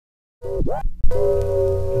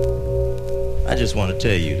I just want to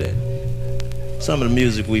tell you that some of the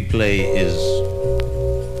music we play is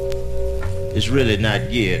really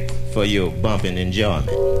not geared for your bumping enjoyment.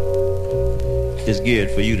 It's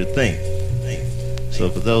geared for you to think. So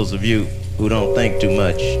for those of you who don't think too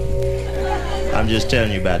much, I'm just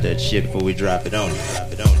telling you about that shit before we drop it on you.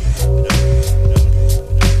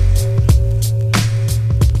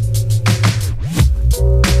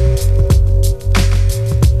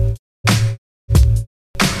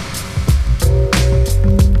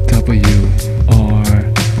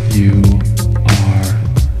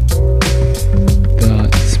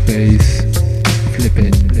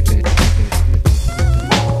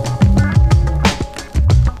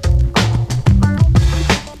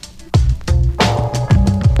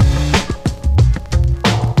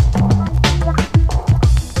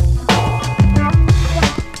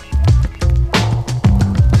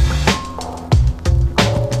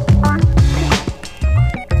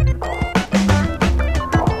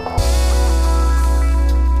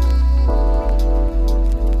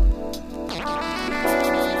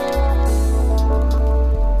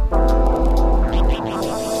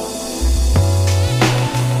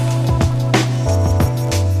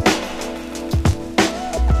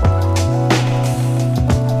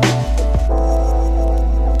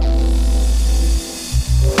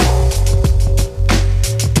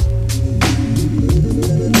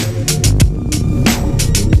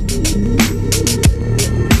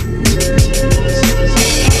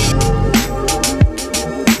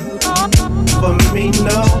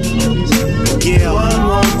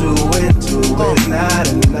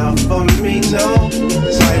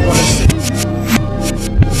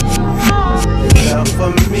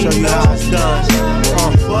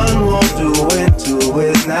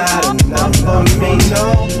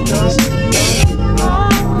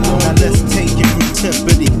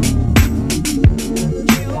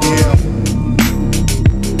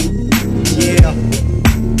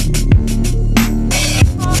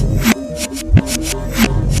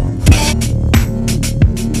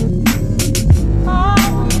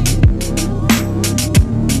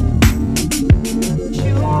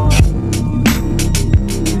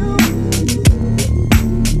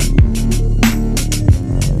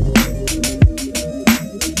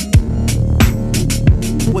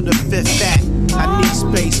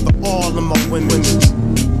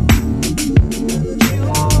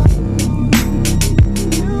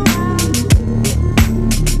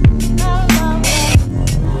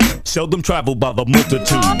 Seldom traveled by the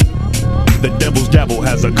multitude. The devil's dabble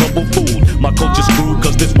has a couple fooled. My culture's screwed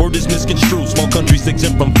cause this word is misconstrued. Small countries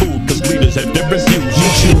exempt from food cause leaders have different views. You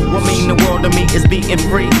choose. What mean the world to me is being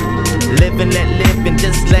free. Live and let live and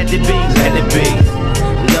just let it be. Let it be.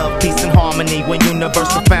 Love, peace and harmony. One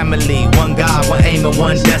universal family. One God, one aim and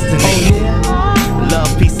one destiny. Love,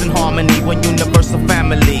 peace and harmony. One universal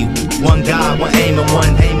family. One God, one aim and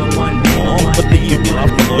one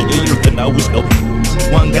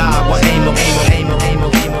One God, one aim and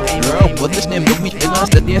With this name, we can us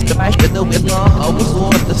the dance to match the with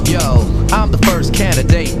yo. I'm the first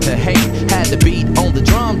candidate to hate. Had the beat on the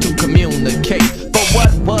drum to communicate. But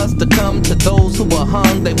what was to come to those who were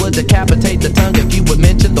hung? They would decapitate the tongue if you would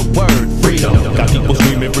mention the word freedom. Got people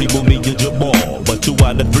screaming free will need your ball. But 2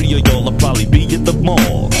 out of 3 of y'all will probably be at the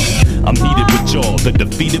mall. I'm heated with y'all, the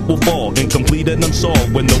defeated will fall. Incomplete and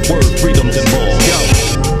unsolved when the word freedom's involved. Yo.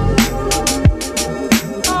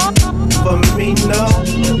 For me, no.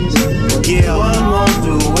 Yeah, one won't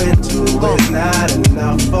do it, two is not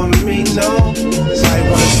enough. For me, no.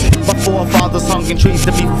 My forefathers hung in trees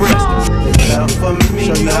to be frisked. Enough for me,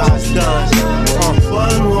 no.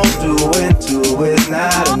 One won't do it, two is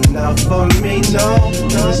not enough. For me, no.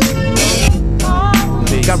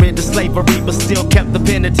 Got rid of slavery but still kept the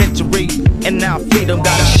penitentiary. And now freedom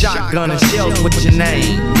got a shotgun and shells with your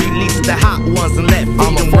name. Release the hot ones and let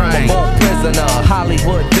freedom reign. I'm a prisoner,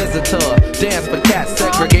 Hollywood visitor. Dance for cats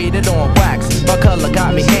segregated on wax. My color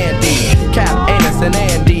got me handy. Cap, Anus and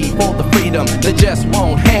Andy for the freedom they just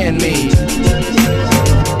won't hand me.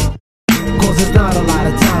 Cause it's not a lot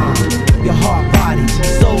of time. Your heart, body,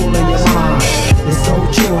 soul and your mind. It's so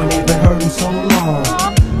true and they've been hurting so long.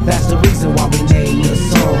 That's the reason why we named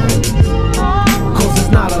this song. Cause it's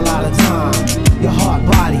not a lot of time. Your heart,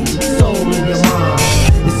 body, soul and your mind.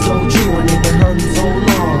 It's so true and they've been hurting so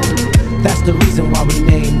long. That's the reason why we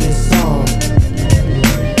named this song.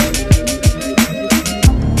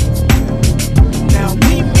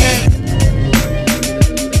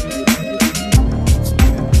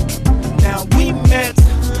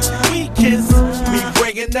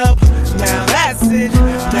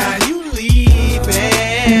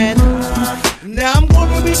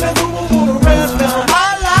 man who will wanna rest now. My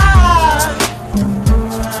life,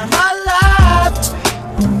 my life,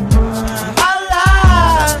 my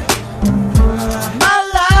life, my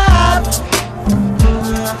life.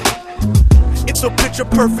 It's so picture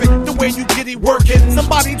perfect, the way you get it working.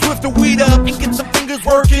 Somebody twist the weed up and get the fingers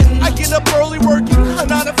working. I get up early working, a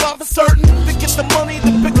 9 to 5 for certain. To get the money,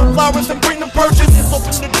 to pick up flowers and bring them purchases.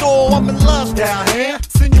 Open the door, I'm in love down here.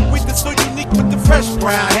 Senorita so unique with the fresh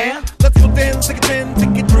brown hair. Let's go dance, take a gin,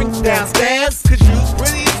 take a drink downstairs. Cause you's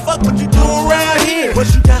pretty as fuck, what you doing around here? But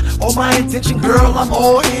you got all my attention, girl, I'm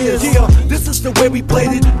all ears. Yeah, this is the way we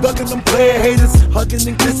played it, ducking them player haters. Hugging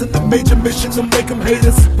and kissing, the major mission to make them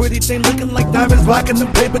haters. Pretty thing looking like diamonds, rocking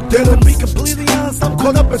them paper denim. Be completely honest, I'm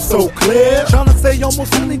caught up and so clear. Tryna say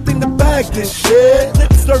almost anything to bag this shit.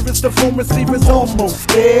 Lip service, the phone receiver's almost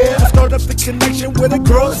there. Start up the connection with a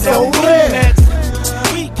girl so rare.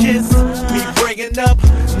 We kiss, we breaking up,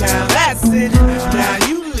 now that's it, now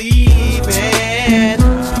you leaving.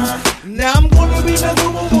 Now I'm gonna be the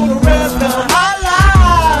one who wanna rest now. My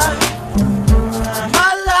life,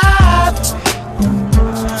 my life,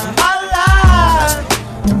 my life,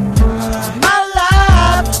 my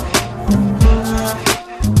life.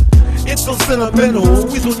 It's so sentimental,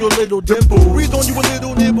 squeeze on your little dimple. Breathe on you a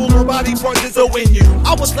little nibble, her body part is so in you.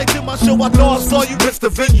 I was late to my show, I thought I saw you miss the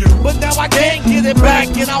venue. But now I can't get it back,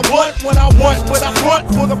 and I want what I want. But I front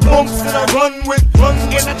for the punks that I run with.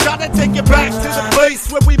 And I try to take you back to the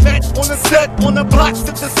place where we met on the set, on the blocks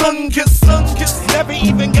that the sun kissed. Never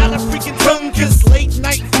even got a freaking tongue kiss. Late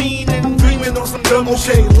night fiending, dreaming on some dumb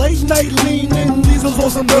shit. Late night leaning, diesels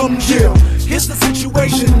on some dumb shit. Here's the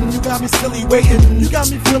situation, you got me silly waiting. You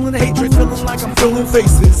got me feeling hatred, feeling like I'm feeling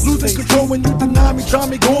faces. Losing control when you deny me, try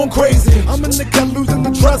me going crazy. I'm in the cut, losing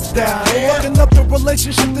the trust down here. Fucking up the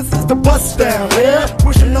relationship, this is the bust down here.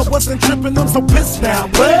 Wishing I wasn't tripping, I'm so pissed now.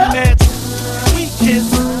 Where? We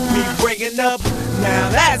kiss, we breaking up, now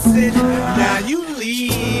that's it, now you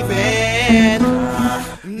leaving.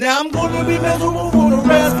 Now I'm gonna be miserable for the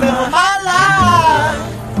rest of my life.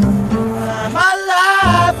 My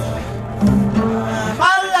life,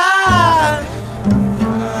 my life,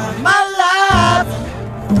 my life.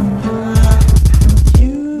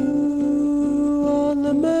 You are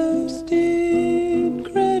the most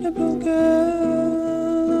incredible girl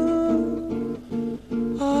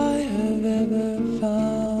I have ever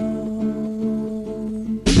found.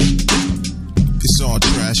 It's all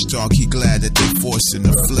trash talk, he glad that they forcing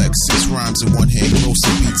the flex. 6 rhymes in one hand,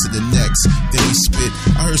 grossing beats in the next. Then he spit,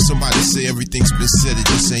 I heard somebody say everything's been said, it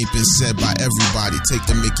just ain't been said by everybody. Take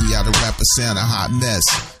the Mickey out of rapper, sound a hot mess.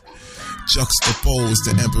 Juxtapose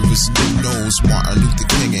the emperor's new nose. Martin Luther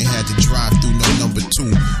King ain't had to drive through no number 2.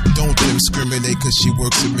 Don't discriminate cause she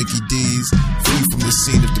works at Mickey D's. Free from the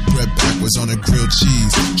scene if the bread backwards on a grilled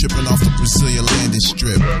cheese. Tripping off the Brazilian landing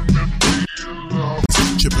strip.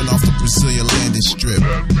 Tripping off the Brazilian landing strip.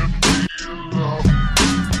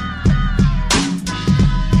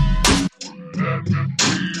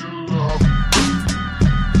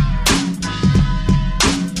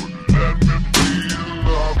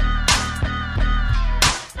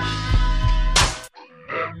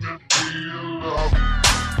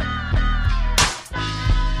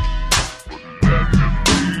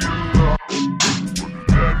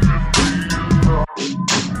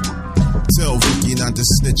 Tell Vicky not to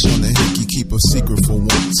snitch on the hickey, keep a secret for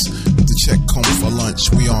once. The check come for lunch,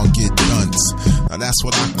 we all get dunce. Now that's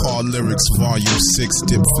what I call lyrics, volume 6.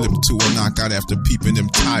 Dip flip to a knockout after peeping them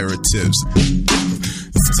tire tips.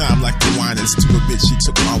 It's time like the whiners to admit she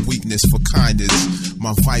took my weakness for kindness,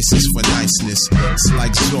 my vices for niceness. It's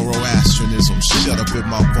like Zoroastrianism, shut up in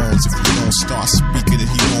my bones. If you don't start speaking it,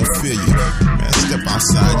 he won't feel you. Man, step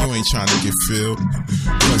outside, you ain't trying to get filled.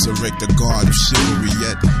 Resurrect the god of chivalry,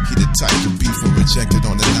 yet he the type to be for rejected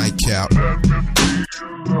on the nightcap.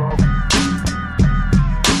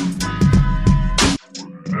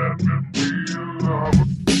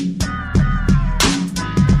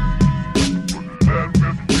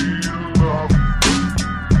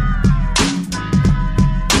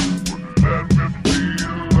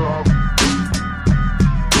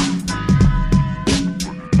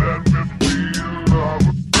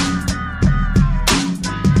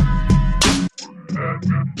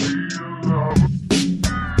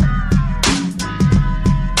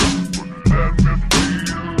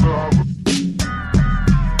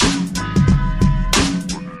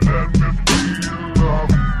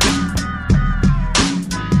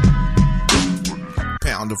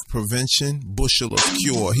 Of prevention, bushel of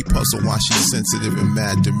cure. He puzzled why she's sensitive and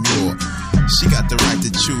mad demure. She got the right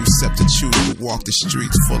to choose, except to choose to walk the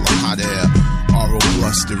streets full of hot air. Oral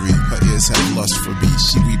blustery, her ears have lust for me.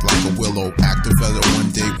 She weep like a willow. Activator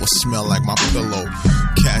one day will smell like my pillow.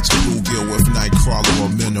 Catch a bluegill with nightcrawler or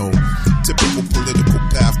minnow. Typical political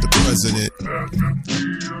path to president.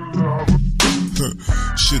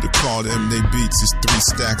 Should've called them, they beats is 3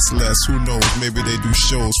 stacks less. Who knows, maybe they do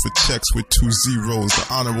shows for checks with 2 zeros. The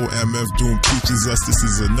Honorable MF Doom teaches us this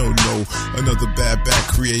is a no-no. Another bad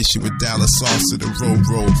creation with Dallas sauce and a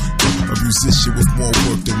row. A musician with more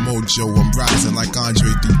work than Mojo. I'm rising like Andre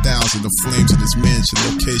 3000. The flames in his mansion,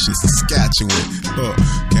 location Saskatchewan.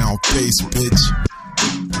 Count bass, bitch.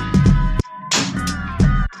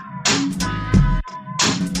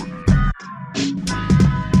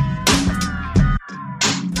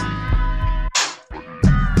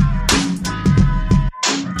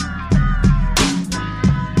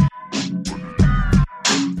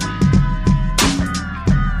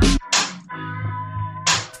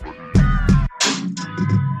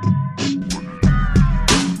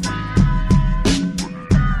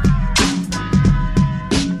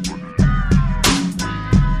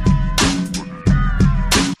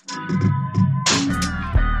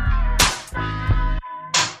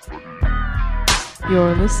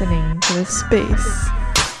 You're listening to The Space.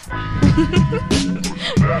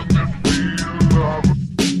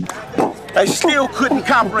 I still couldn't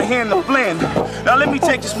comprehend the blend. Now let me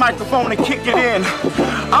take this microphone and kick it in.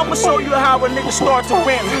 I'ma show you how a nigga start to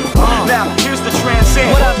win. Now here's the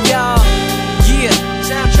transcend. What up, y'all? Yeah,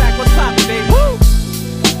 soundtrack, what's poppin', baby? Woo!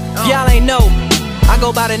 Y'all ain't know, I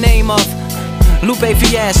go by the name of Lupe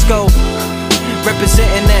Fiasco,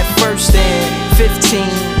 representing that first and 15.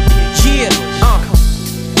 Yeah,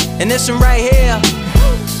 and this one right here,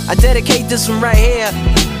 I dedicate this one right here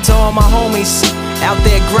to all my homies out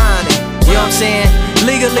there grinding. You know what I'm saying?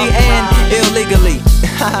 Legally and illegally.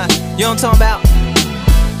 You know what I'm talking about?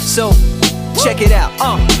 So, check it out.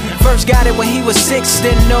 First got it when he was 6,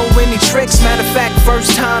 didn't know any tricks. Matter of fact,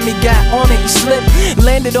 first time he got on it, he slipped,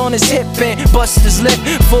 landed on his hip and busted his lip.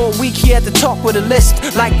 For a week he had to talk with a lisp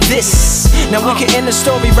like this. Now we can end the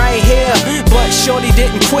story right here, but shorty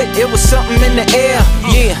didn't quit, it was something in the air.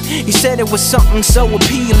 Yeah, he said it was something so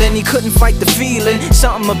appealing, he couldn't fight the feeling,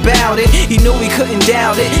 something about it. He knew he couldn't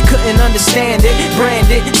doubt it, couldn't understand it.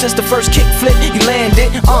 Branded, since the first kick flip he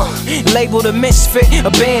landed. Labeled a misfit,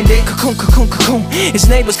 a bandit. Cocoon, cocoon, cocoon. His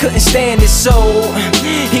neighbors couldn't stand it, so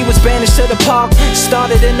he was banished to the park.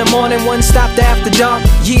 Started in the morning, one stopped after dark.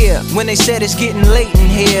 Yeah, when they said it's getting late in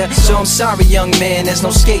here, so I'm sorry, young man, there's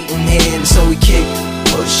no skating here. And so we kick,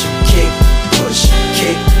 push, kick, push,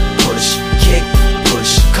 kick, push, kick,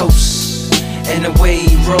 push, coast. And away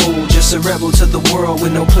he rolled, just a rebel to the world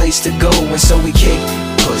with no place to go. And so we kick,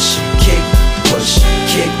 push, kick, push,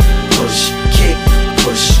 kick, push, kick,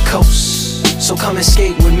 push, coast. So come and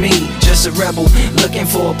skate with me, just a rebel looking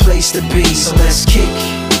for a place to be. So let's kick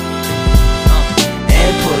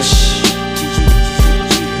and push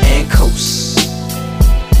and coast.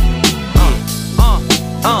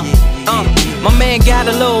 My man got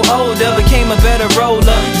a little older, became a better roller.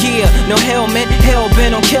 Yeah, no helmet, hell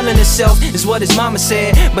bent on killing himself, is what his mama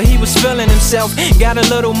said. But he was feeling himself, got a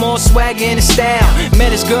little more swagger in his style.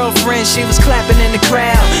 Met his girlfriend, she was clapping in the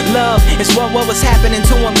crowd. Love is what was happening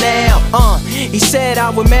to him now. He said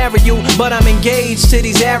I would marry you, but I'm engaged to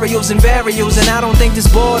these aerials and varials, and I don't think this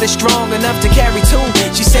board is strong enough to carry two.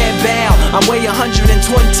 She said bow, I weigh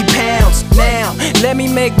 120 pounds. Now, let me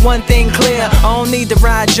make one thing clear, I don't need to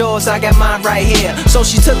ride yours, I got mine right here. So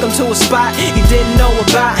she took him to a spot he didn't know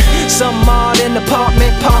about, some odd in the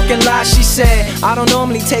apartment parking lot. She said, I don't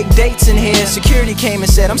normally take dates in here. Security came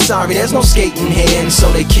and said, I'm sorry, there's no skating here. And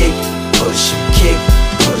so they kick, push, kick,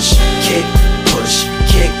 push, kick, push,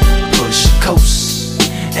 kick, push, coast.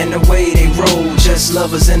 And the way they roll, just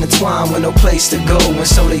lovers intertwined with no place to go. And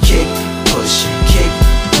so they kick, push, kick,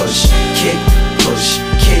 push, kick, push,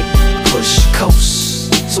 kick, push, coast.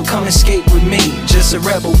 So come and skate with me, just a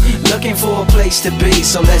rebel looking for a place to be.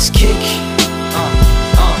 So let's kick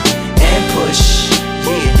and push,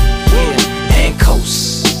 yeah, and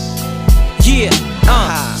coast. Yeah,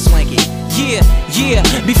 swanky. Yeah,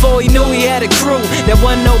 before he knew he had a crew that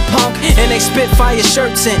wasn't no punk, and they spit fire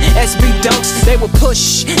shirts and SB dunks. They would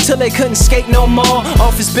push till they couldn't skate no more.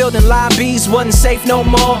 Office building lobbies wasn't safe no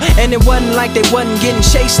more, and it wasn't like they wasn't getting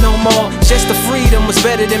chased no more. Just the freedom was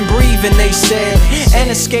better than breathing, they said. An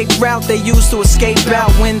escape route they used to escape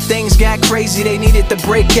out when things got crazy. They needed to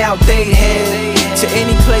break out. They head to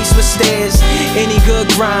any place with stairs, any good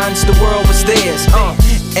grinds, the world was theirs.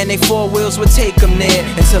 And they 4 wheels would take them there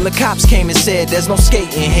until the cops came and said there's no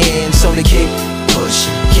skating here. And so they kick, push,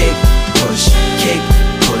 kick, push, kick,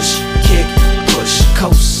 push, kick,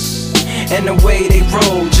 coast. And the way they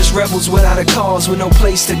roll, just rebels without a cause, with no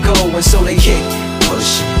place to go. And so they kick,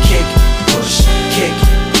 push, kick, push, kick,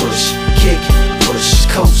 push, kick, push,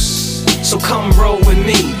 coast. So come roll with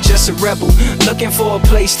me, just a rebel, looking for a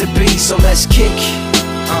place to be. So let's kick,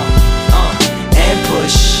 and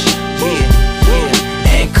push,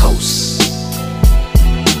 yeah, and coast.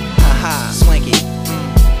 Haha, swanky.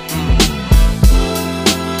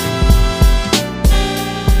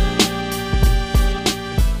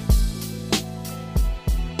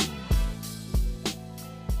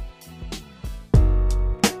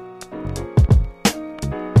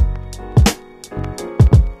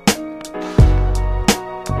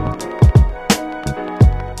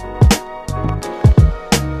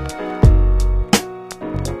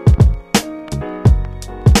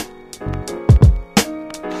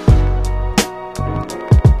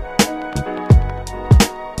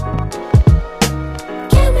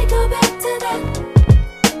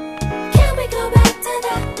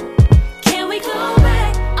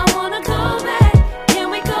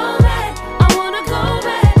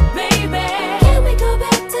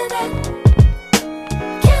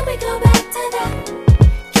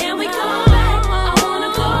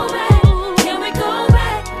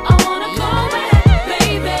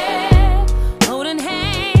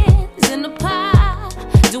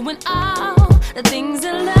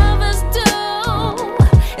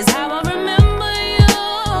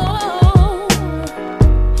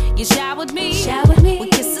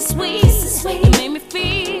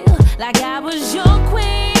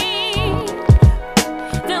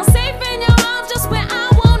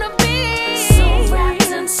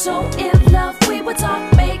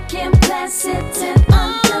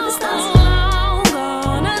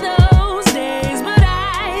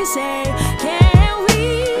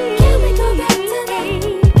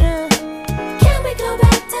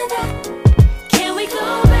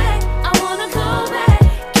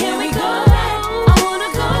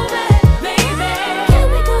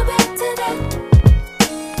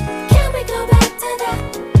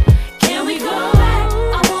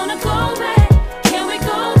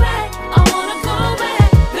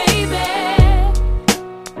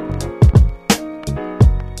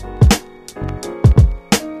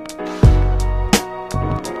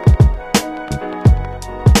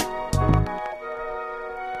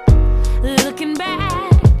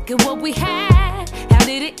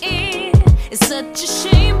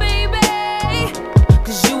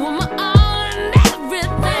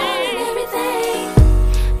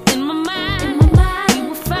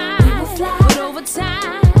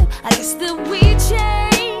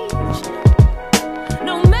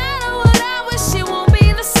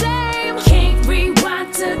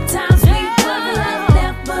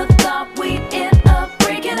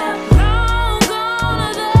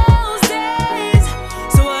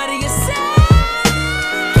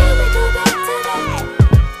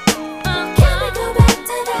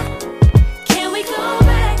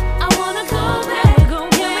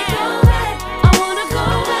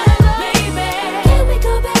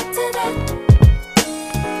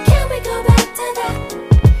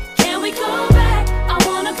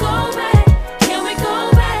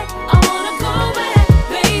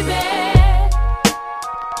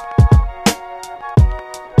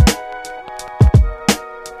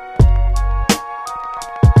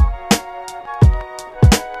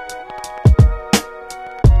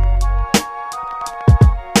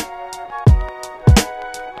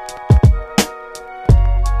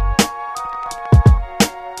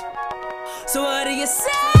 So what do you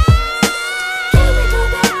say?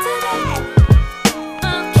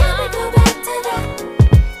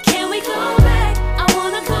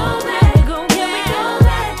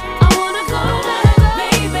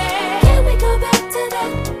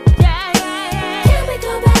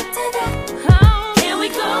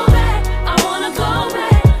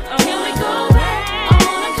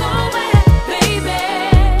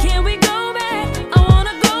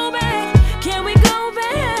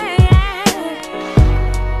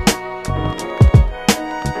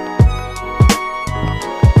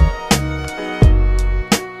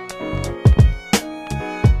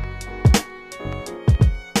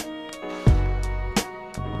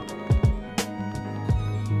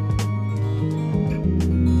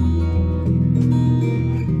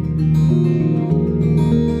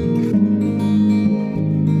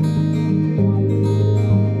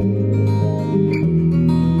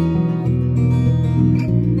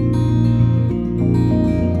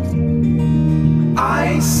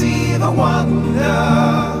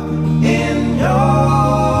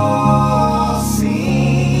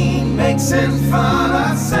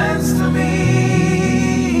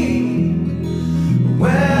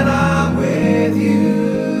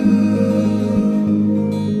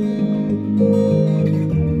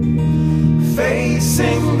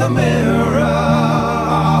 the mirror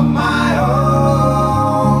of my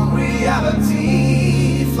own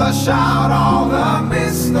reality, flush out all the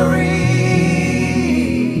mysteries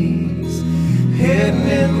hidden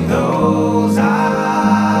in those eyes.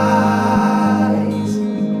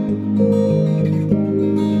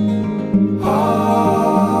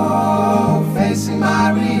 Oh, facing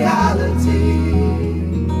my reality.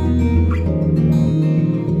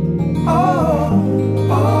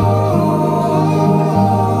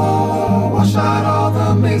 Wash out all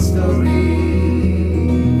the mysteries.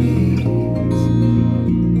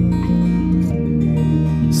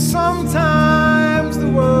 Sometimes the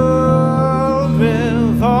world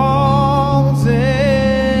revolves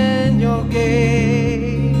in your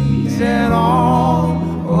gaze, and all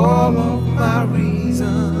of my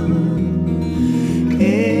reason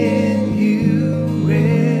in you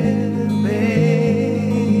remain.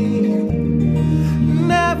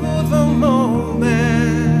 Never the moment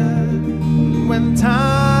when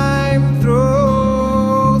time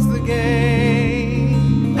throws the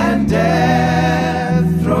game and death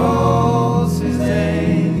throws his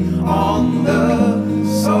aim on the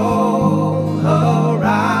soul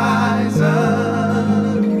horizon.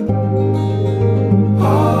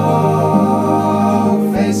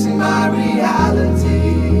 Oh, facing my reality.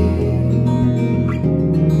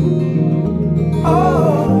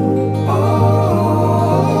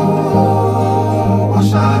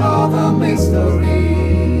 Wash out all the mysteries.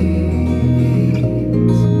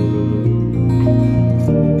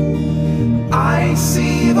 I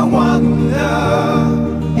see the wonder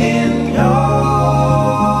in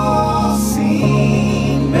your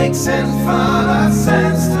scene, makes infinite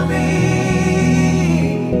sense to me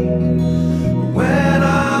when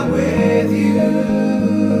I'm with you.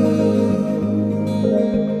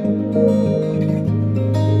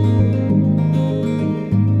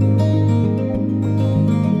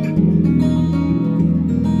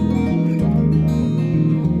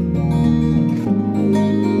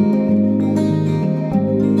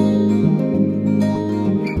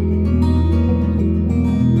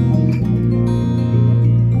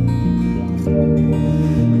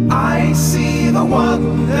 I see the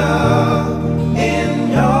wonder in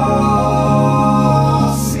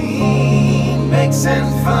your scene, makes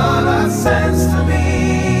infinite sense to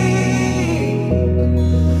me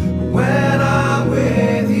when I'm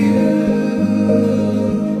with you.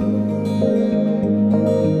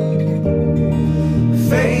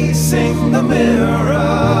 Facing the mirror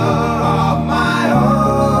of my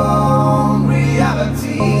own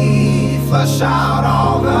reality, flush out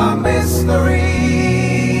all the mysteries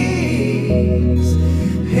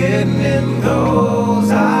hidden in those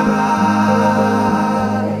eyes.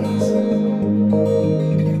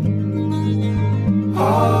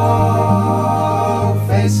 Oh,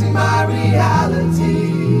 facing my reality.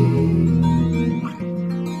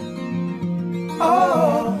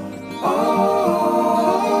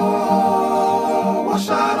 Wash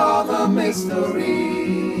out all the mysteries.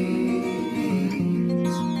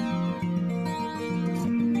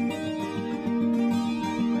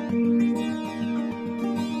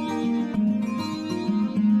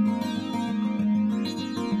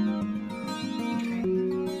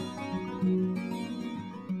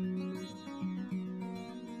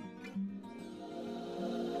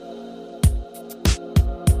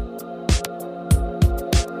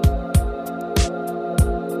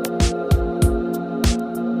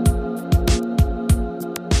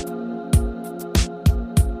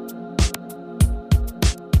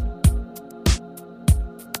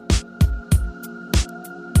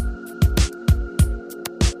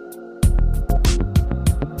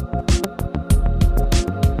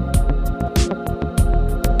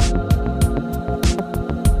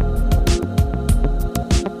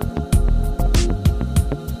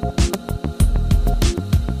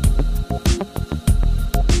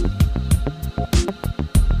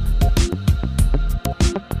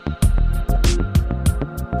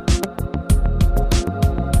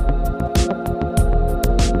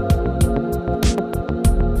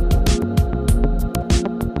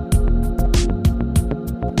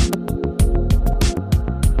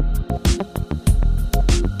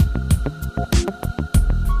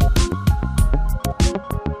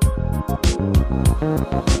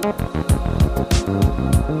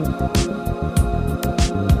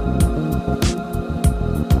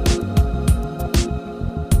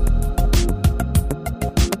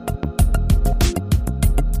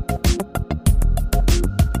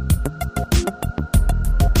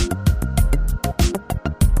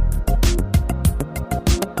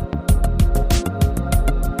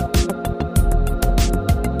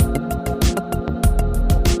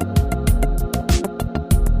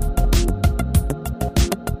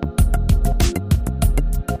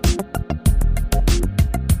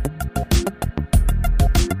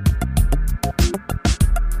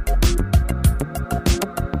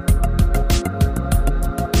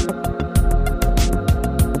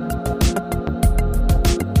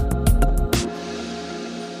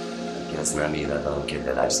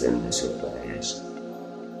 چقدر زنده شد برای عشق.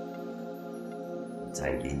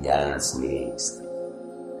 تنگی یأس نیست،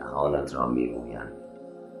 دهانت را میگویم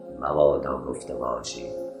مبادا گفته باشی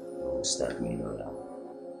دوستت میدارم.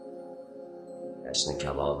 جشن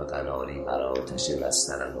کباب قناری بر آتش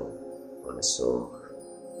نسترن و گل سرخ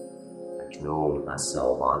اکنون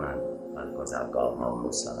قصابانند بر گذرگاه ها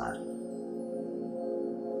مستقر.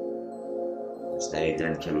 مژده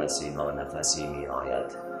دل که مسیحا نفسی می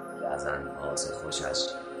آید که از انفاس خوشش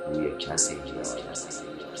روی کسی می آید.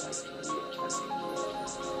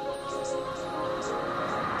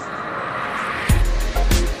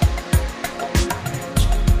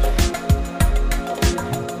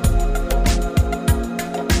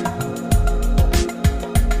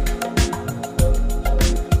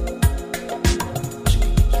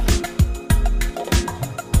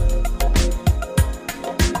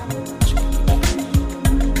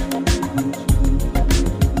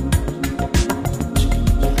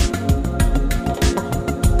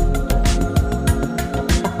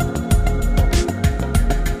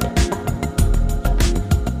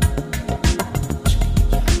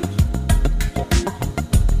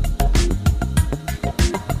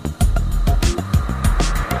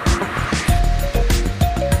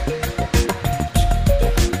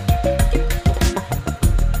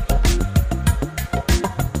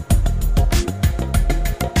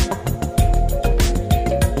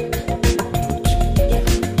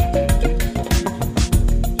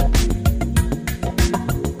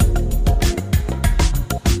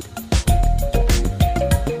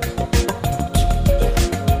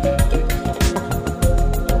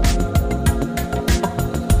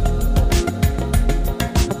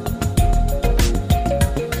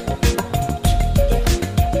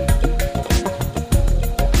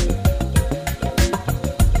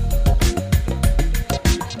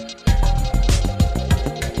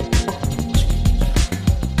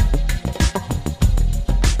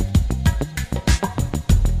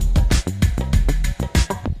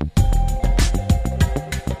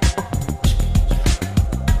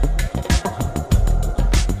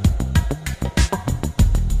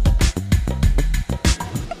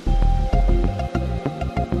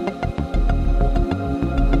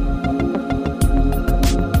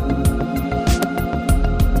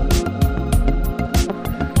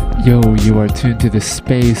 Yo, you are tuned to the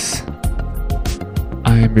space.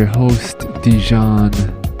 I am your host, Dijon.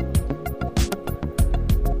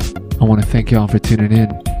 I want to thank you all for tuning in.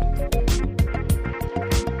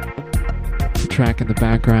 The track in the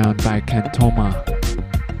background by Kantoma.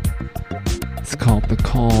 It's called The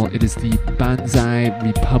Call. It is the Banzai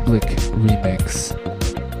Republic remix.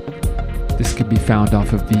 This can be found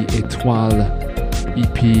off of the Étoile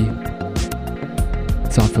EP.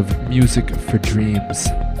 It's off of Music for Dreams.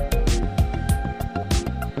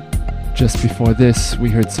 Just before this, we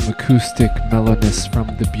heard some acoustic mellowness from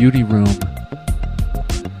The Beauty Room.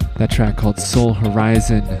 That track called Soul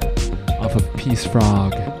Horizon off of Peace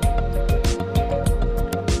Frog.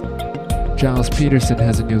 Giles Peterson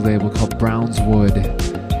has a new label called Brownswood.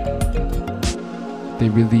 They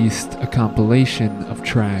released a compilation of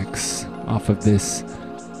tracks off of this.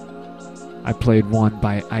 I played one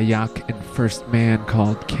by Ayak and First Man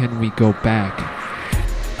called Can We Go Back?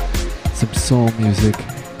 Some soul music.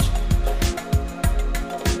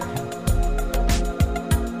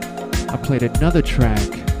 I played another track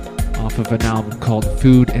off of an album called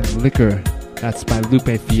Food and Liquor. That's by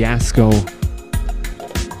Lupe Fiasco.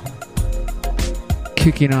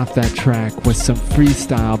 Kicking off that track was some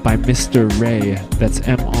freestyle by Mr. Ray. That's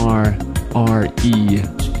M-R-R-E.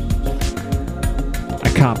 I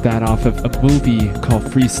copped that off of a movie called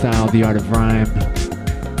Freestyle, The Art of Rhyme.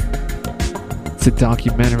 It's a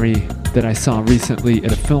documentary that I saw recently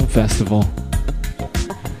at a film festival.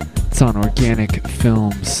 It's on Organic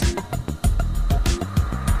Films.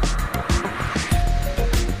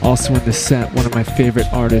 Also in the set, one of my favorite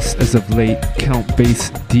artists as of late, Count Bass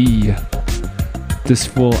D. This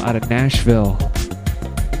fool out of Nashville.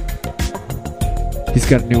 He's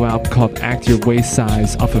got a new album called Act Your Way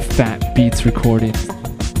Size off of Fat Beats Recordings.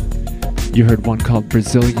 You heard one called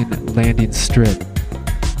Brazilian Landing Strip.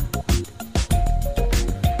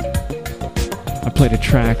 I played a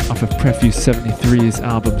track off of Prefuse 73's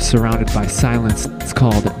album Surrounded by Silence. It's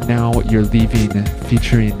called Now You're Leaving,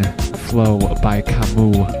 featuring Flow by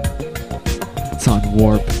Camus. It's on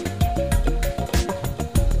Warp.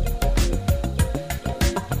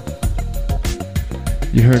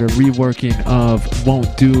 You heard a reworking of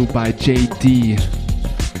Won't Do by JD.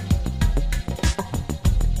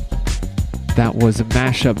 That was a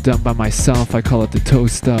mashup done by myself. I call it the Toe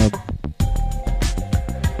Stub.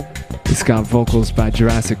 It's got vocals by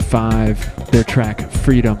Jurassic 5. Their track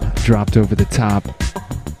Freedom dropped over the top.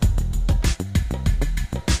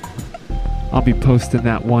 I'll be posting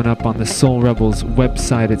that one up on the Soul Rebels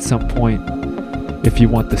website at some point if you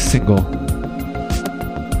want the single.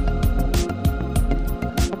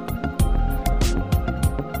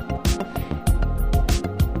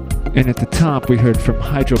 And at the top we heard from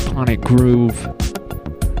Hydroponic Groove,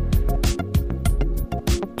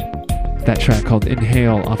 that track called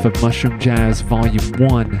Inhale off of Mushroom Jazz Volume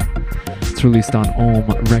 1. It's released on Ohm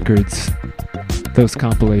Records. Those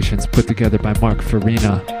compilations put together by Mark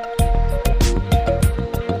Farina.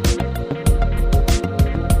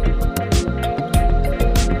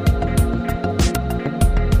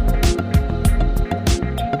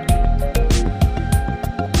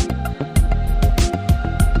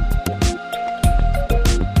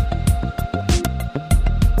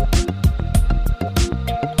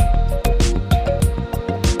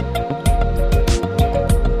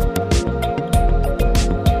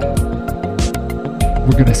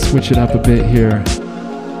 Switch it up a bit here.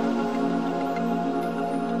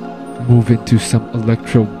 Move into some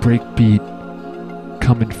electro breakbeat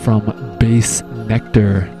coming from Bass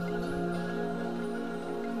Nectar.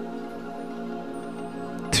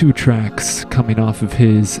 2 tracks coming off of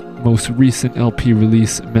his most recent LP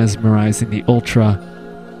release, Mesmerizing the Ultra.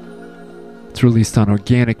 It's released on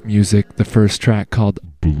Organic Music, the first track called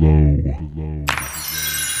Blow.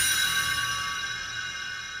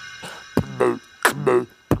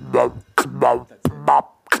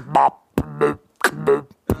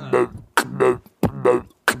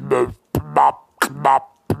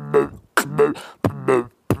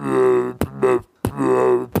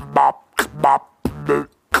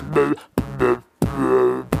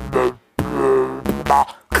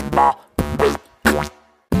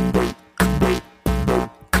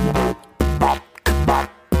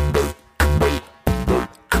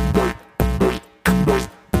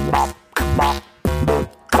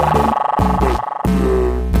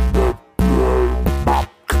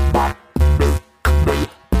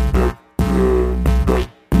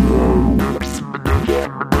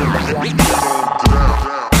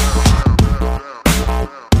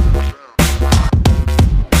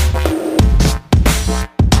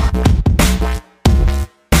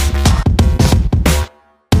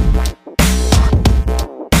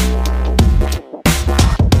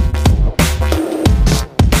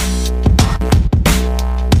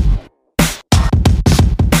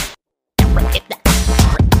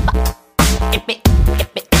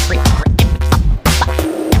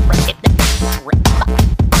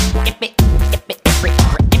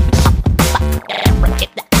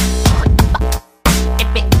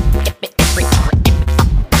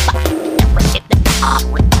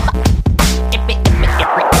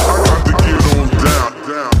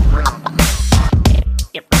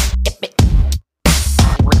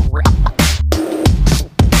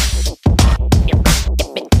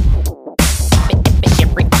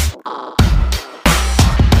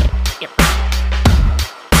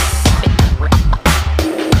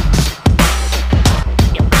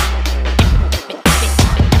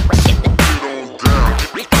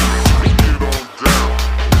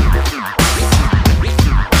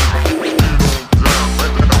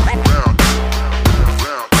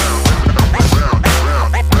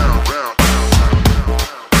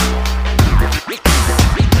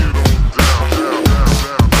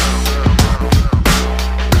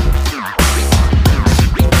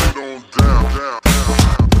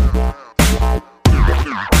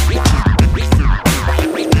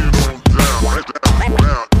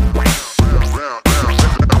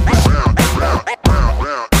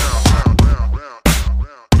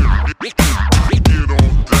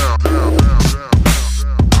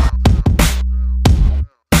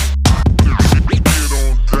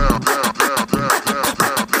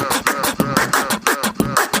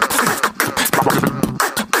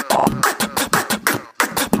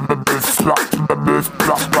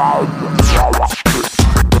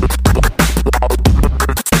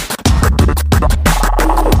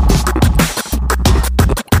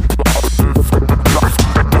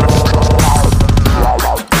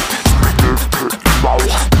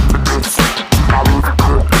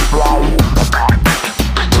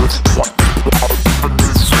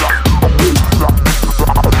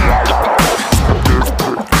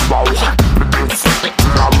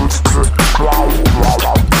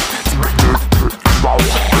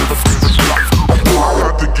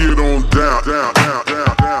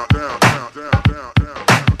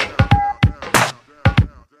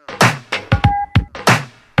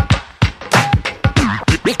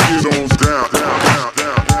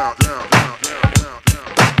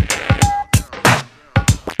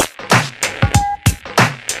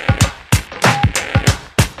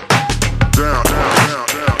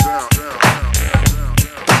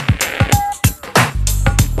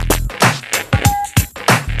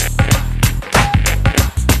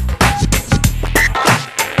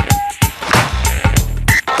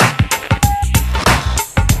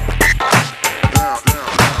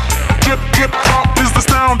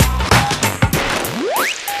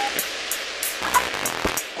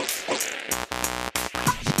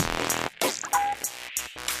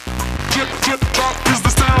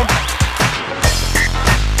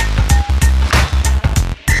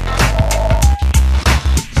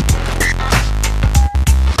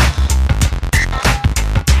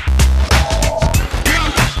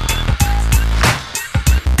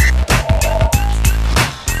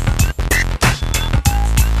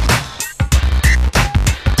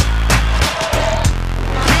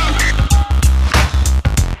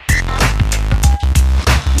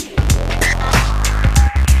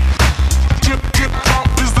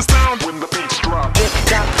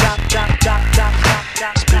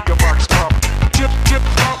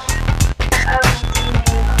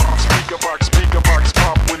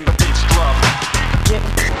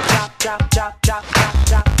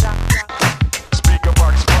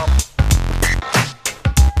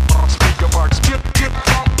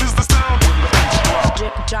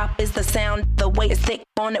 drop is the sound. The weight is thick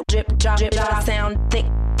on it. Drip drop sound thick.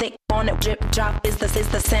 Thick on it, drip drop is the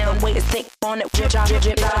sound. Weight is thick on it, drip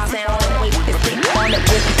drop sound. Weight is thick on it,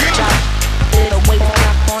 drip drop. The weight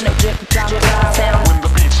drop on it, drip drop sound. When the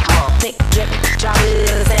beats drop, thick drip drop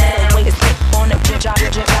is the sound. Weight is thick on it, drip drop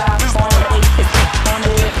on it. Weight is thick on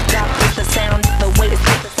it, drip drop is the sound. The weight is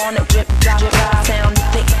thick on it, drip drop sound.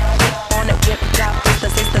 Thick on it, drip drop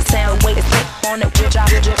is the sound. Weight is thick on it, drip drop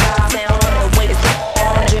sound. The weight is thick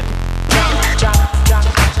on it, drip drop.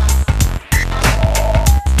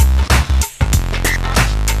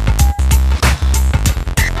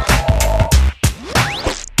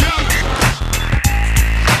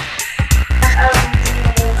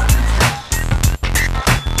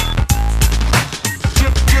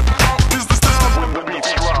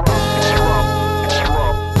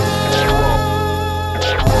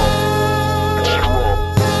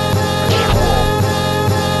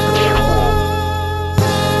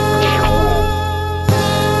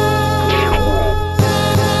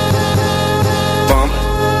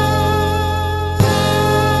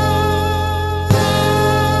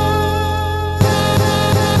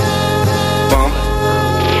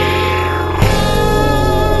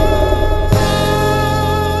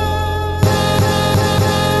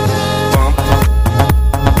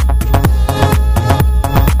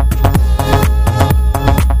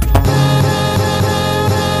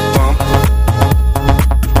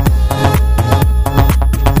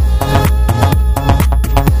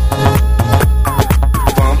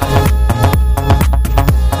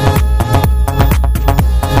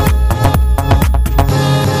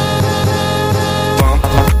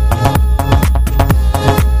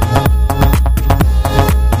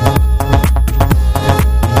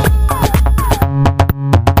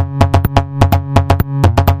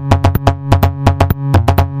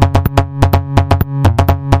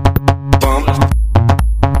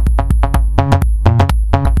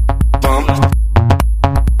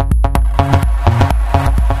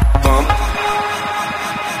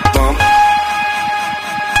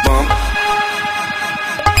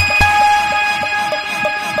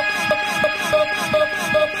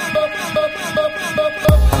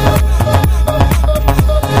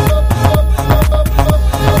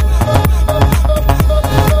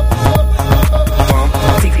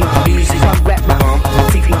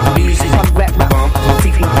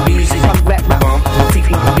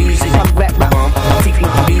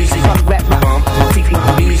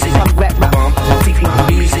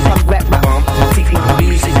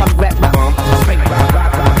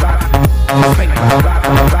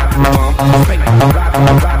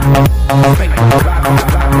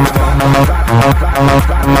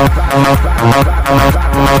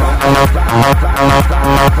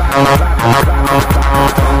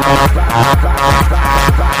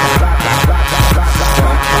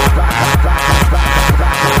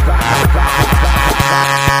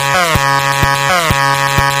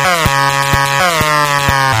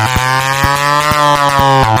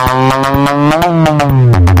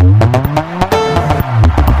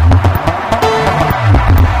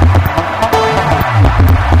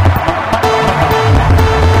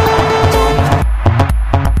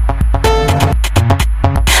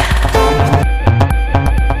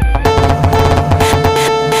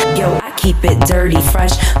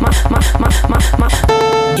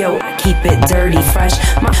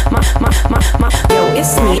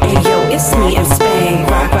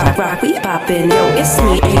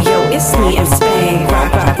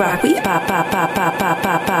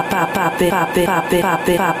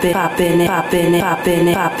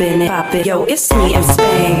 Poppin'. Yo, it's me and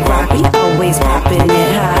Spank Rock. We always poppin'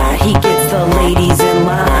 it high. He gets the ladies in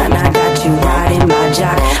line. I got you riding my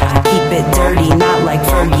jock. I keep it dirty, not like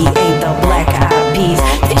Fergie ain't the Black Eyed Peas.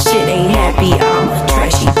 This shit ain't happy. I'm a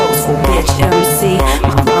trashy, boastful bitch MC.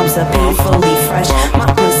 My rhymes are painfully fresh. My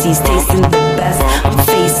pussy's tasting the best. I'm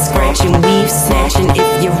face scratching, weave snatching.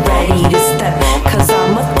 If you're ready to step, cause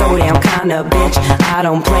I'm a throwdown kinda bitch. I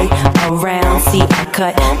don't play around. See, I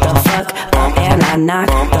cut the fuck up and I knock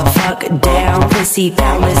the fuck down. Pussy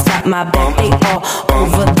palace, got my back, they all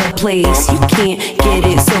over the place. You can't get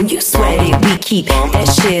it, so you sweat it. We keep that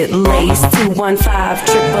shit laced. 215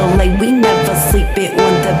 AAA, we never sleep it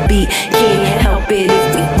on the beat. Can't help it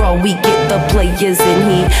if we roll, we get the players in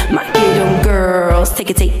here. Might get them girls, take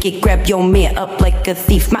it, grab your man up like a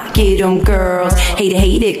thief. Might get them girls,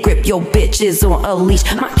 hate it, grip your bitches on a leash.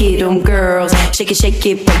 Might get them girls, shake shake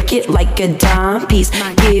it, break it like a dime piece.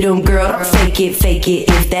 Get 'em, girl, fake it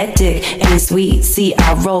if that dick ain't sweet. See,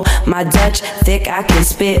 I roll my Dutch thick, I can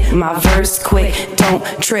spit my verse quick. Don't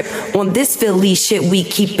trip on this Philly shit, we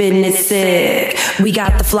keepin' it sick. We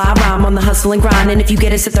got the fly rhyme on the hustle and grind, and if you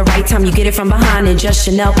get us at the right time, you get it from behind. And just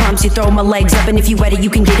Chanel pumps, you throw my legs up, and if you wet it, you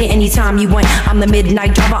can get it anytime you want. I'm the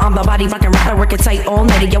midnight driver, I'm the body rockin' rider, working tight all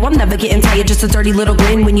night. Yo, I'm never getting tired, just a dirty little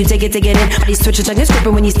grin when you dig it in. Body's twitching, tongue is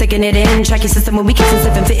gripping when you sticking it in. Check your system when we kissing,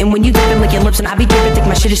 sipping, fitting when you dipping, lick your lips, and I be dripping. Think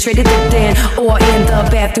my shit is straight addicted in, or in the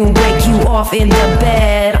bathroom, break you off in the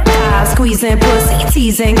bed. Squeezing pussy,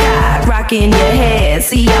 teasing God, rocking your head.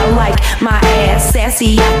 See, I like my ass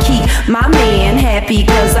sassy, I keep my man happy,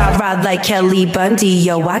 cause I ride like Kelly Bundy.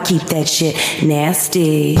 Yo, I keep that shit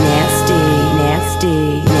nasty, nasty,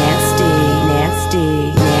 nasty, nasty,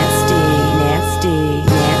 nasty, nasty, nasty,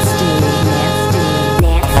 nasty, nasty,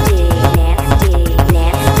 nasty,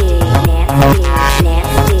 nasty,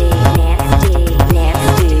 nasty, nasty, nasty,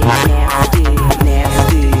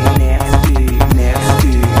 nasty, nasty,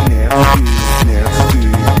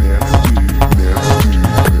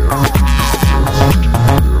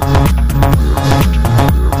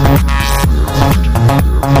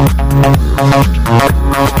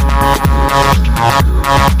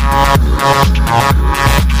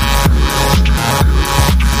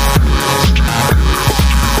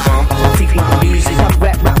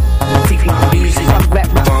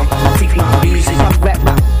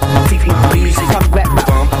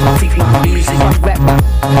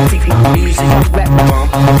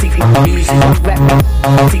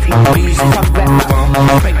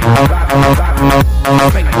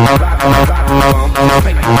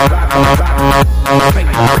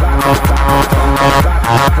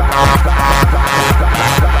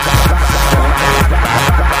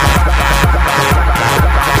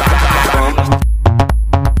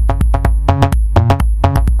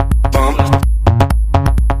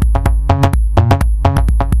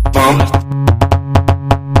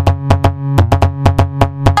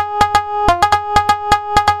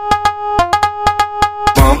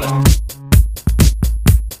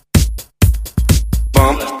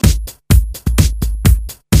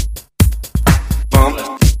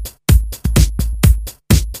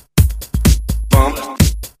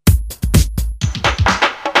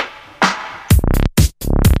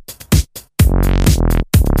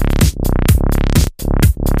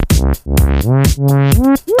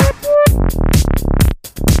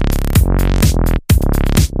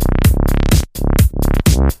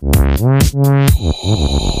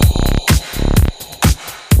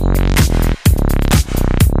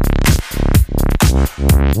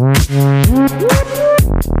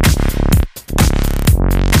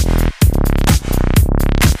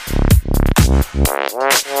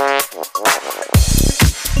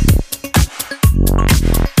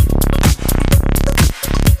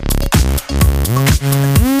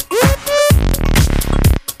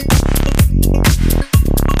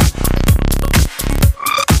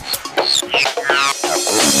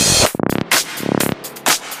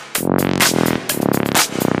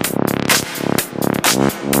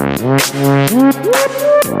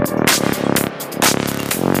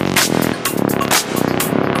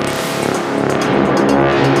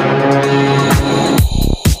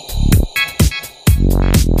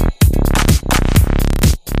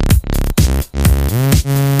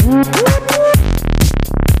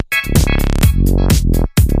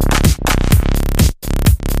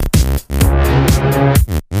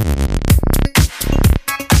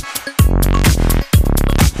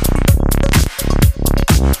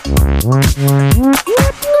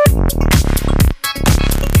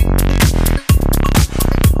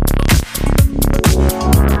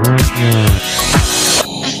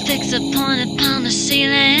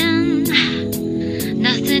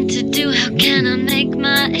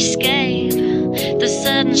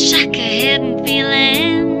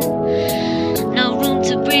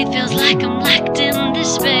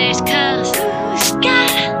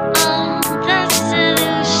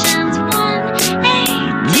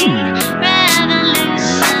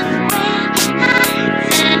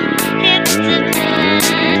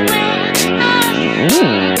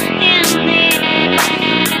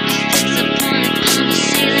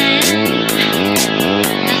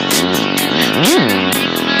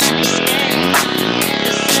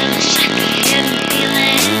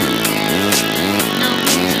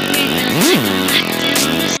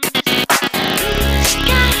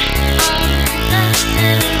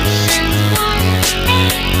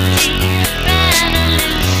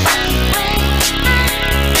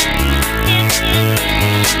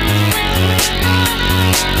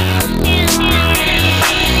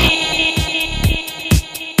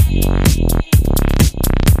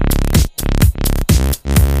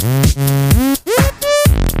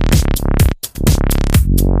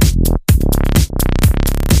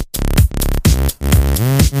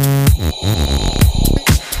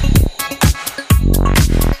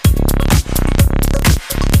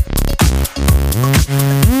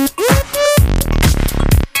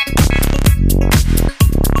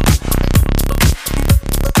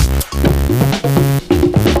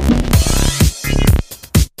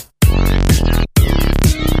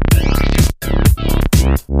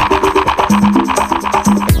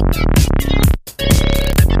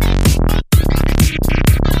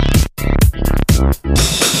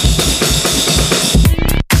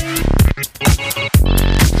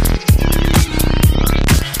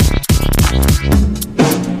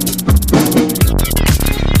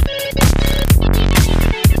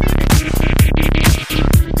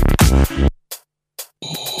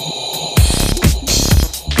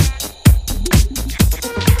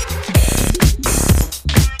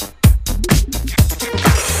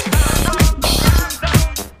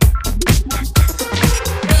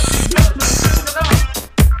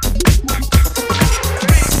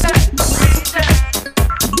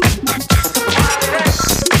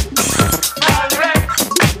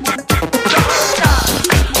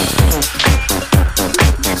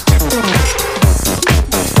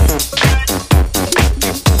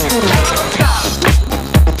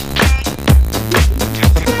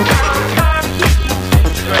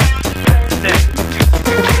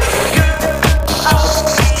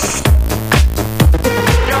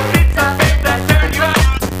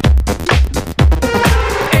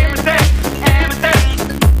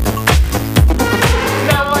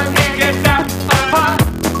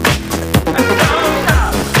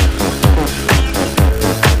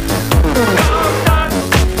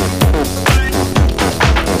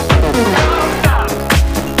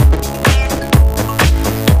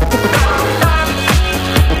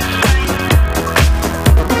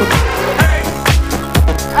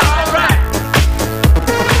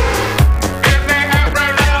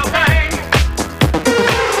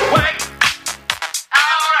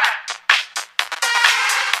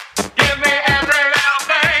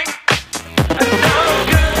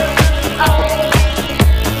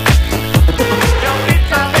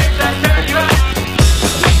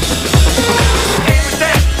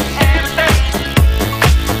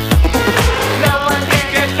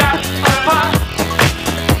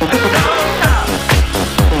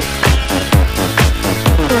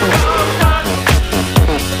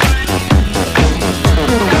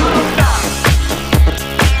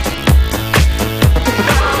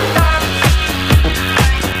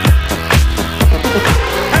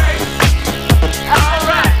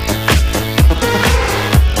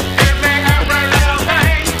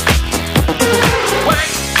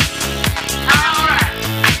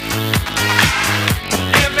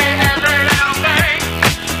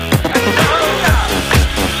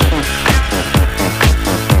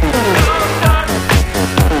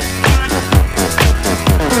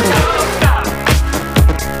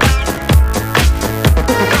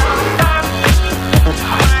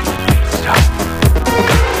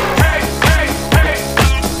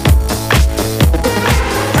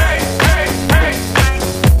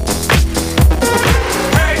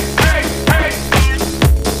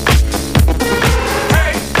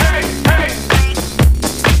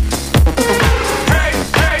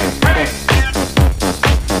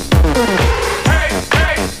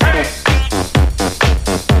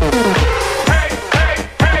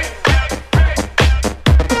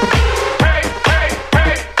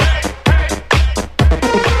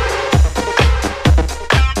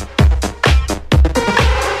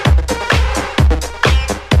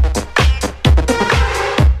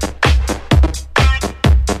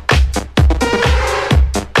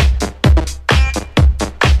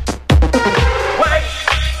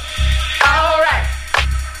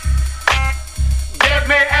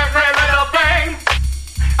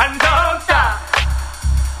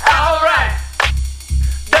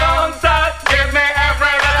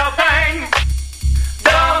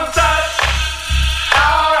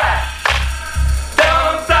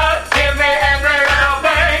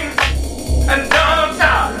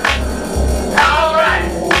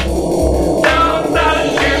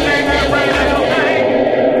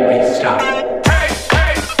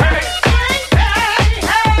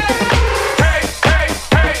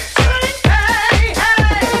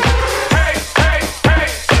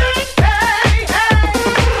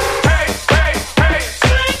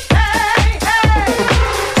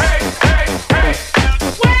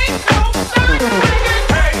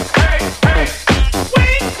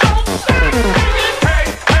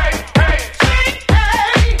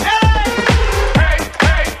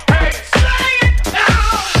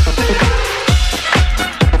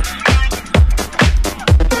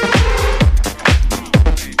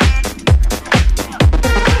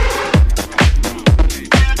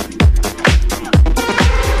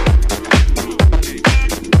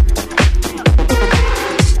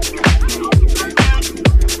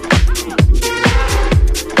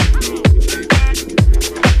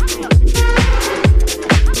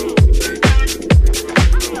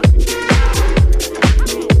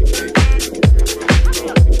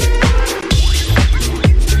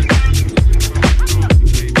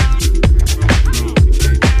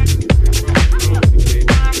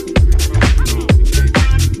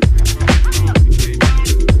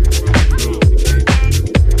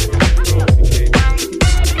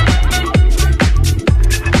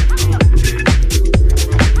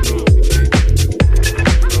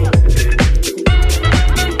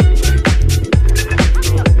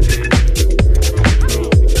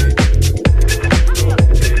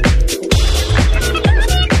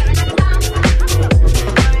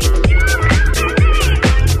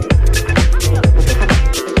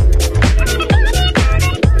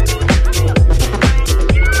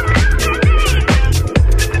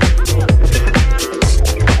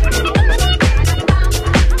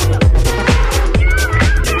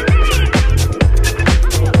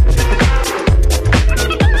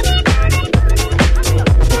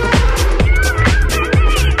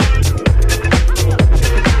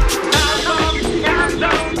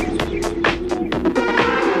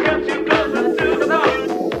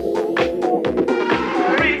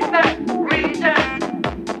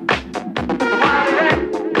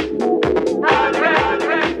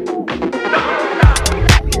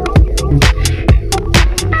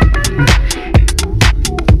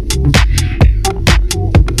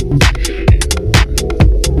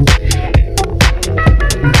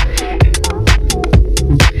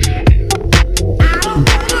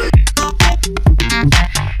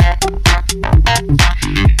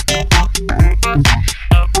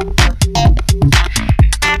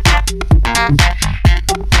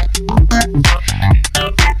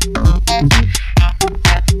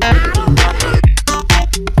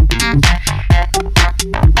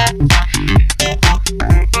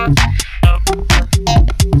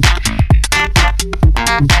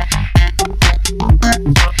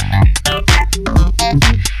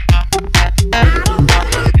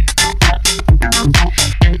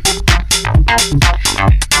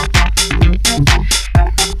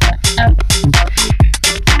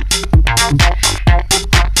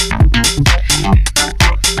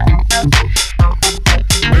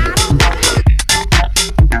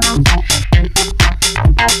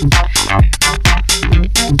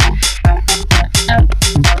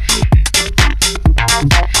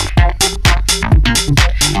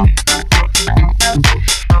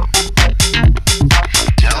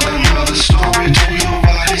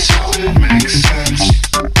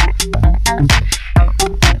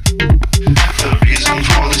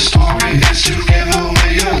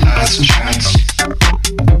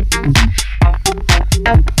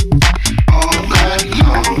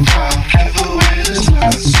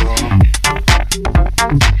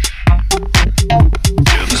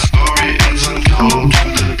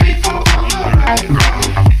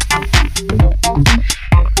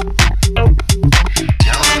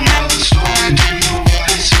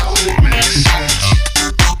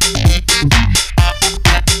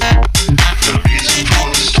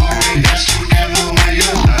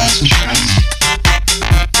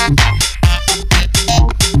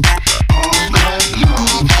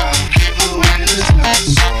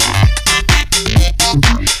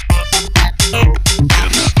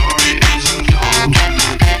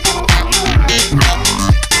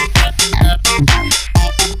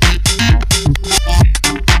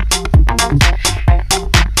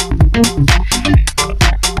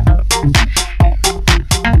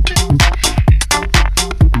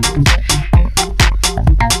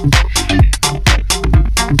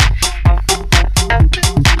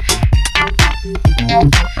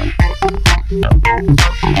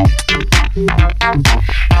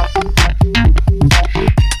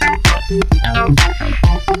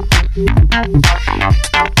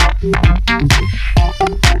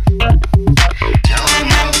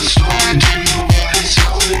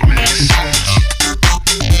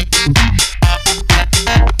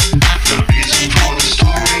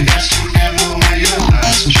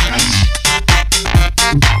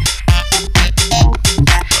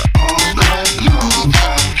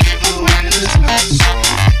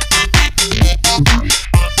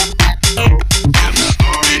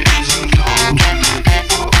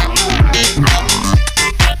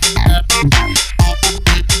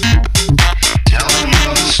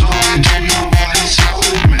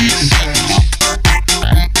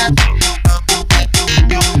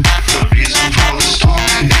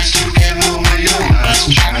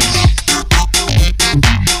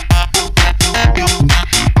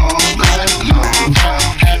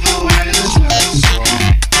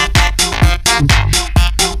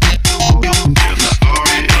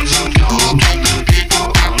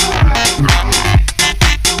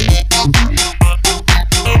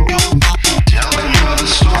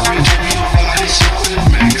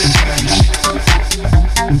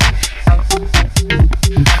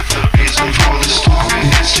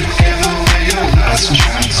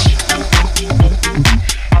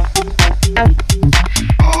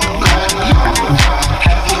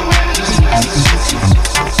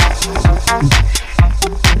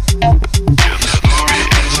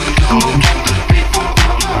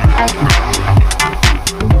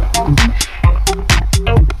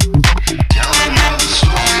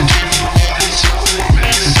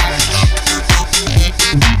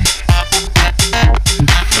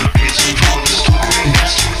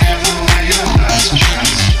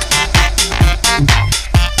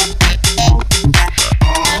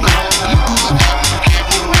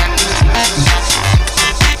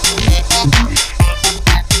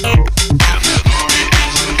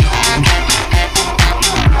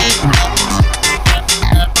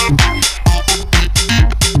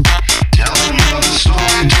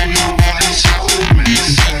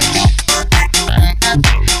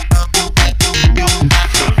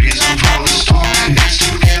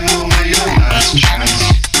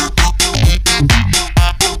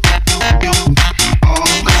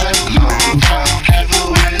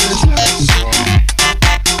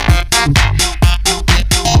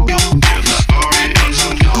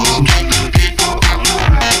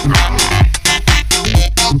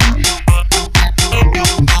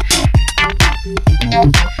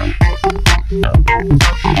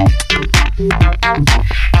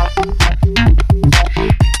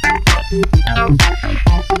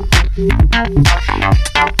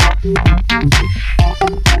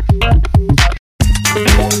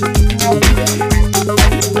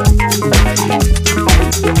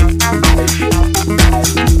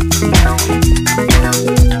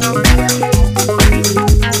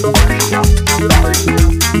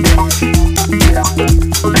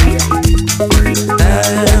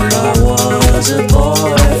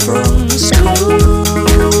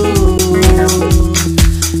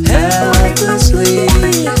 Helplessly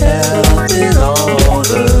helping all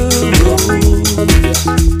the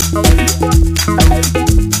rules.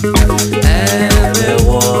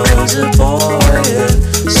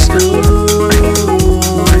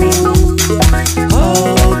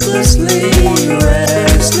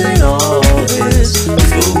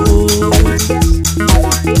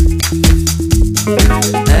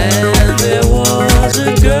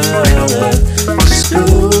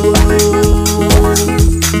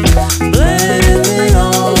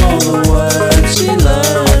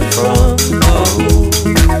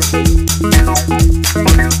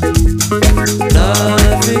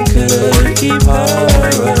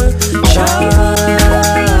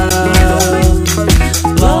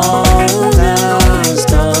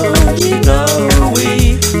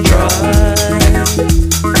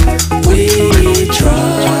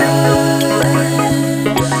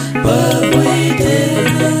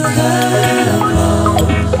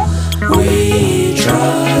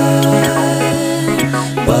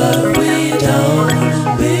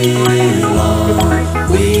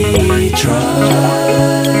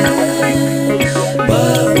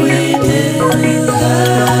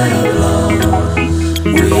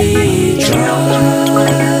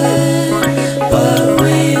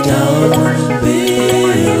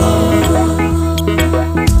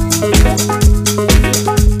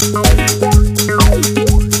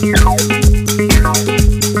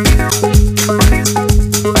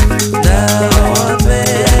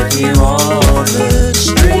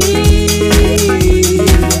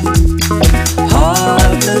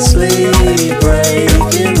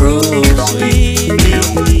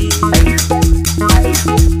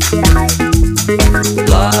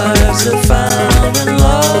 lives are found and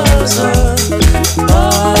loves are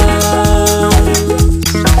lost.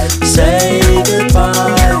 Say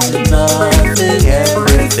goodbye to nothing,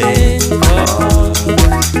 everything lost.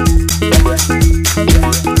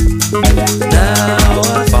 Now I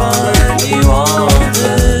find you on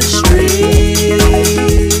the street,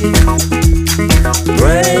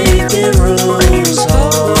 breaking rules,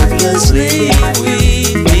 hopelessly we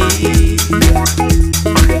meet.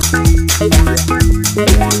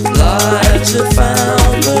 Lives are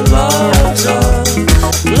found, but loves are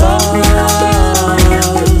lost.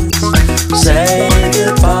 Say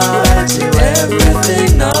goodbye to everything,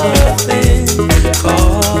 nothing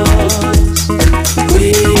costs.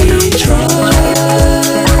 We tried,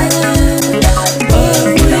 but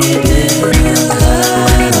we didn't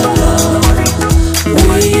have long.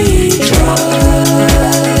 We tried,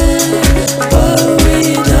 but we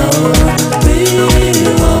don't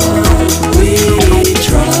belong. We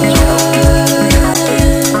tried,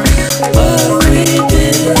 but we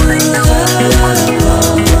didn't have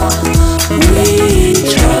long. We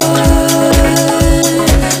tried,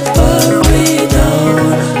 but we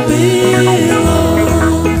don't belong.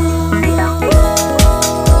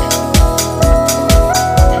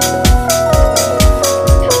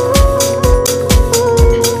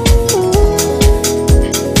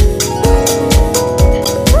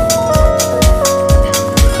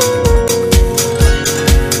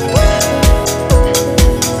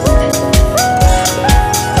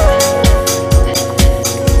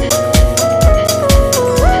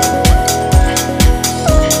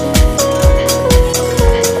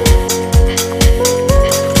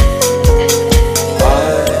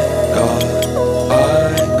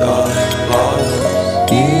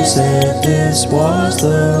 You said this was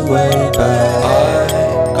the way back.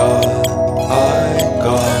 I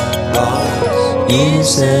got lost. You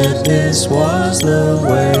said this was the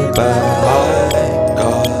way back. I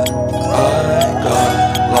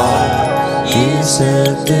got lost. You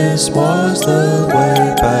said this was the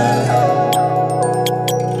way back.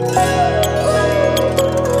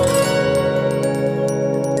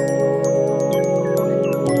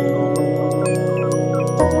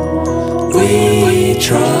 We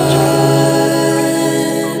tried,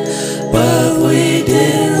 but we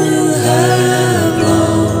didn't have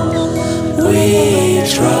long. We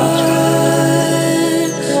tried,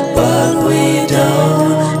 but we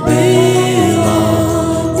don't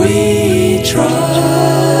belong. We tried,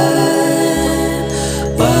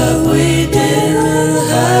 but we didn't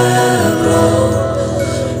have long.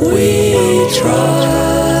 We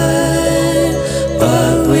tried,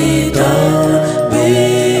 but we don't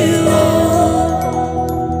belong.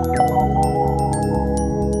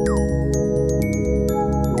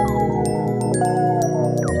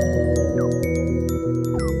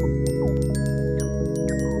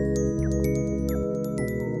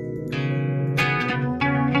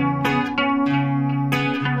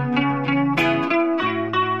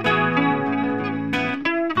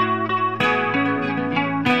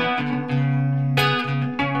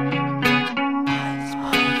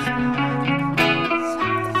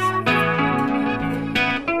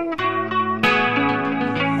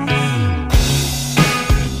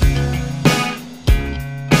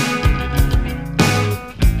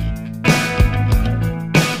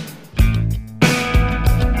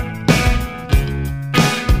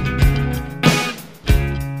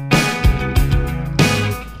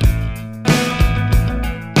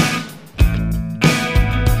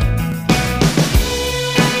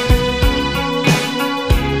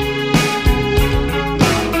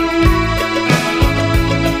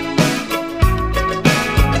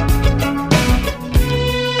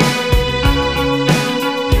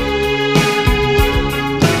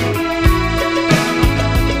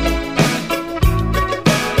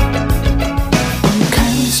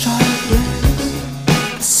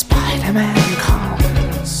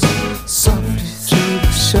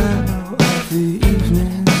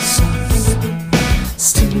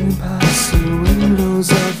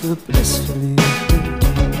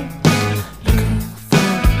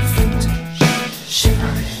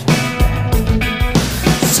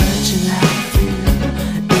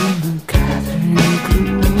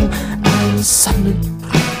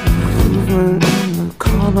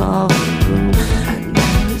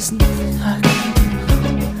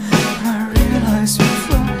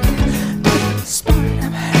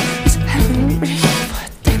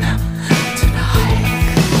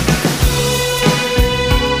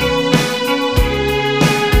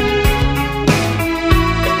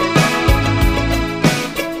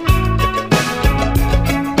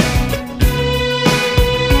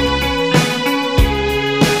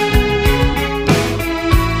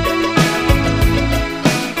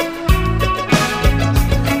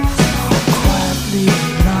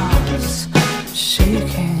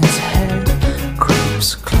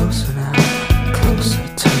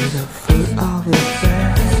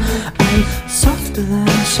 swifter than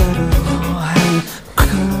a shadow and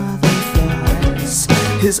quicker than flies.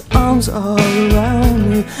 His arms are around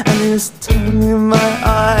me and his tongue in my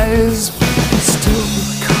eyes. Still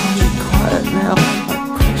can't be quiet now,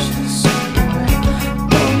 my precious boy.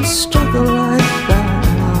 Don't struggle like that,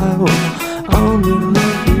 I will only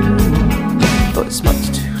love you. But it's much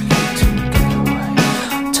too late to get away.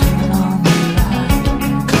 Turn on the light.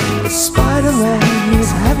 The Spider-Man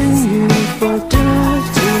is having you for dinner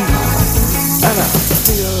tonight. And I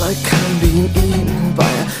feel like I'm being eaten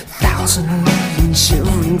by 1,000 million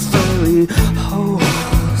shivering furry holes.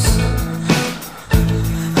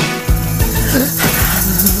 I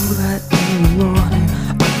know that in the morning I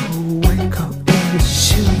will wake up in the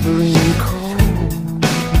shivering cold.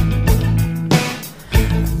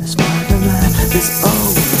 And the Spider-Man is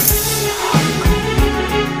always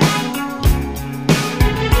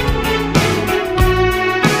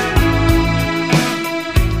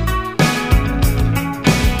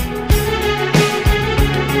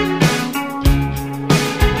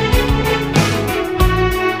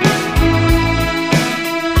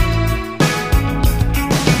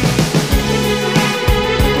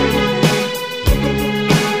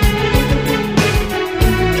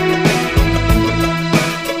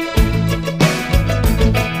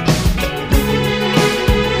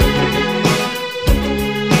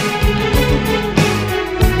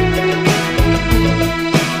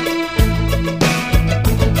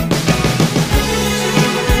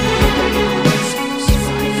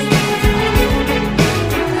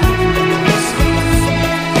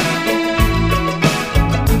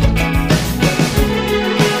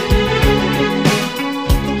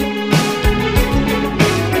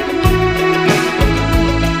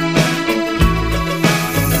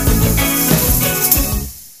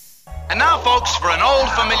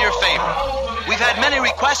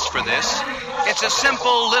It's a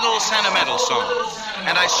simple, little sentimental song,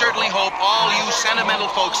 and I certainly hope all you sentimental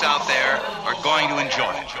folks out there are going to enjoy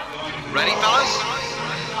it. Ready, fellas?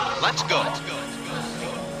 Let's go.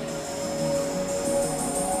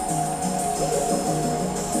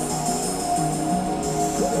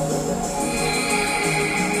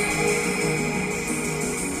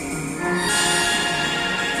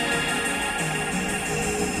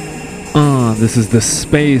 This is The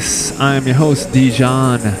Space. I'm your host,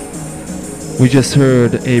 Dijon. We just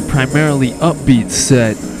heard a primarily upbeat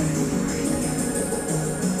set.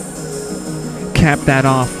 Cap that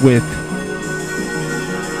off with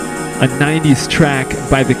a 90s track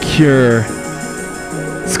by The Cure.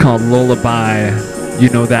 It's called Lullaby. You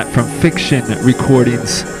know that from Fiction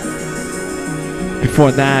Recordings.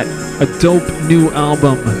 Before that, a dope new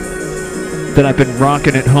album that I've been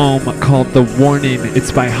rocking at home called The Warning.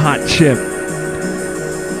 It's by Hot Chip.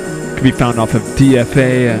 Can be found off of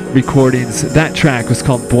DFA Recordings. That track was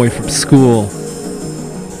called Boy from School.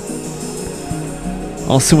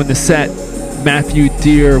 Also in the set, Matthew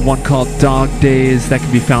Deere, one called Dog Days. That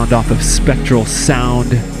can be found off of Spectral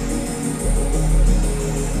Sound.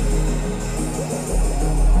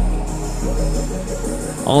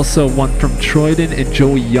 Also one from Troyden and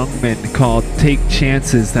Joey Youngman called Take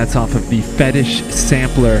Chances. That's off of the Fetish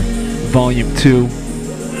Sampler Volume 2.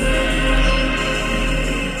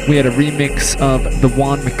 We had a remix of The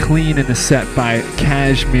Juan McLean in the set by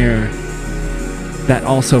Cashmere. That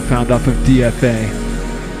also found off of DFA.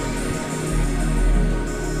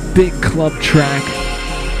 Big club track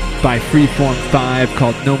by Freeform 5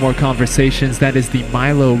 called No More Conversations. That is the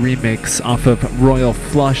Milo remix off of Royal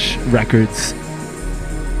Flush Records.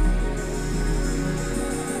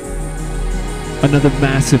 Another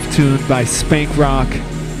massive tune by Spank Rock.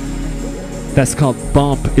 That's called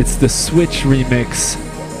Bump. It's the Switch remix.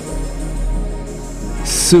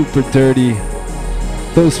 Super dirty.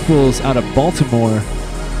 Those fools out of Baltimore.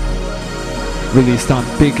 Released on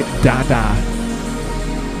Big Dada.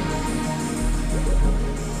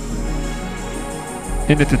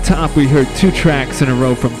 And at the top we heard two tracks in a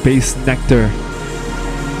row from Bass Nectar.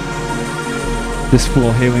 This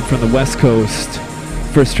fool hailing from the West Coast.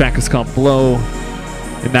 First track is called Blow,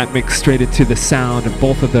 and that mixed straight into the sound, and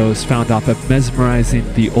both of those found off of Mesmerizing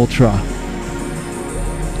the Ultra.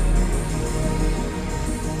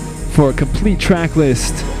 For a complete track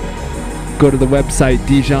list, go to the website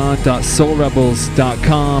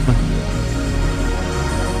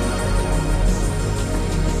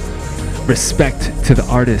dijon.soulrebels.com. Respect to the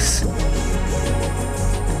artists.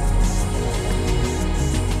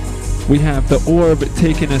 We have The Orb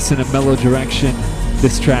taking us in a mellow direction.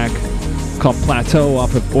 This track called Plateau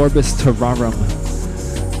off of Orbis Terrarum.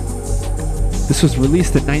 This was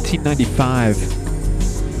released in 1995.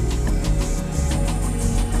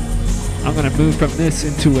 I'm gonna move from this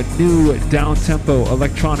into a new down-tempo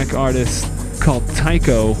electronic artist called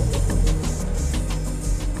Tycho.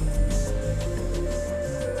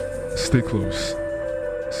 Stay close.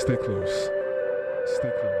 Stay close.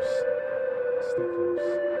 Stay close. Stay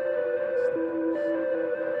close.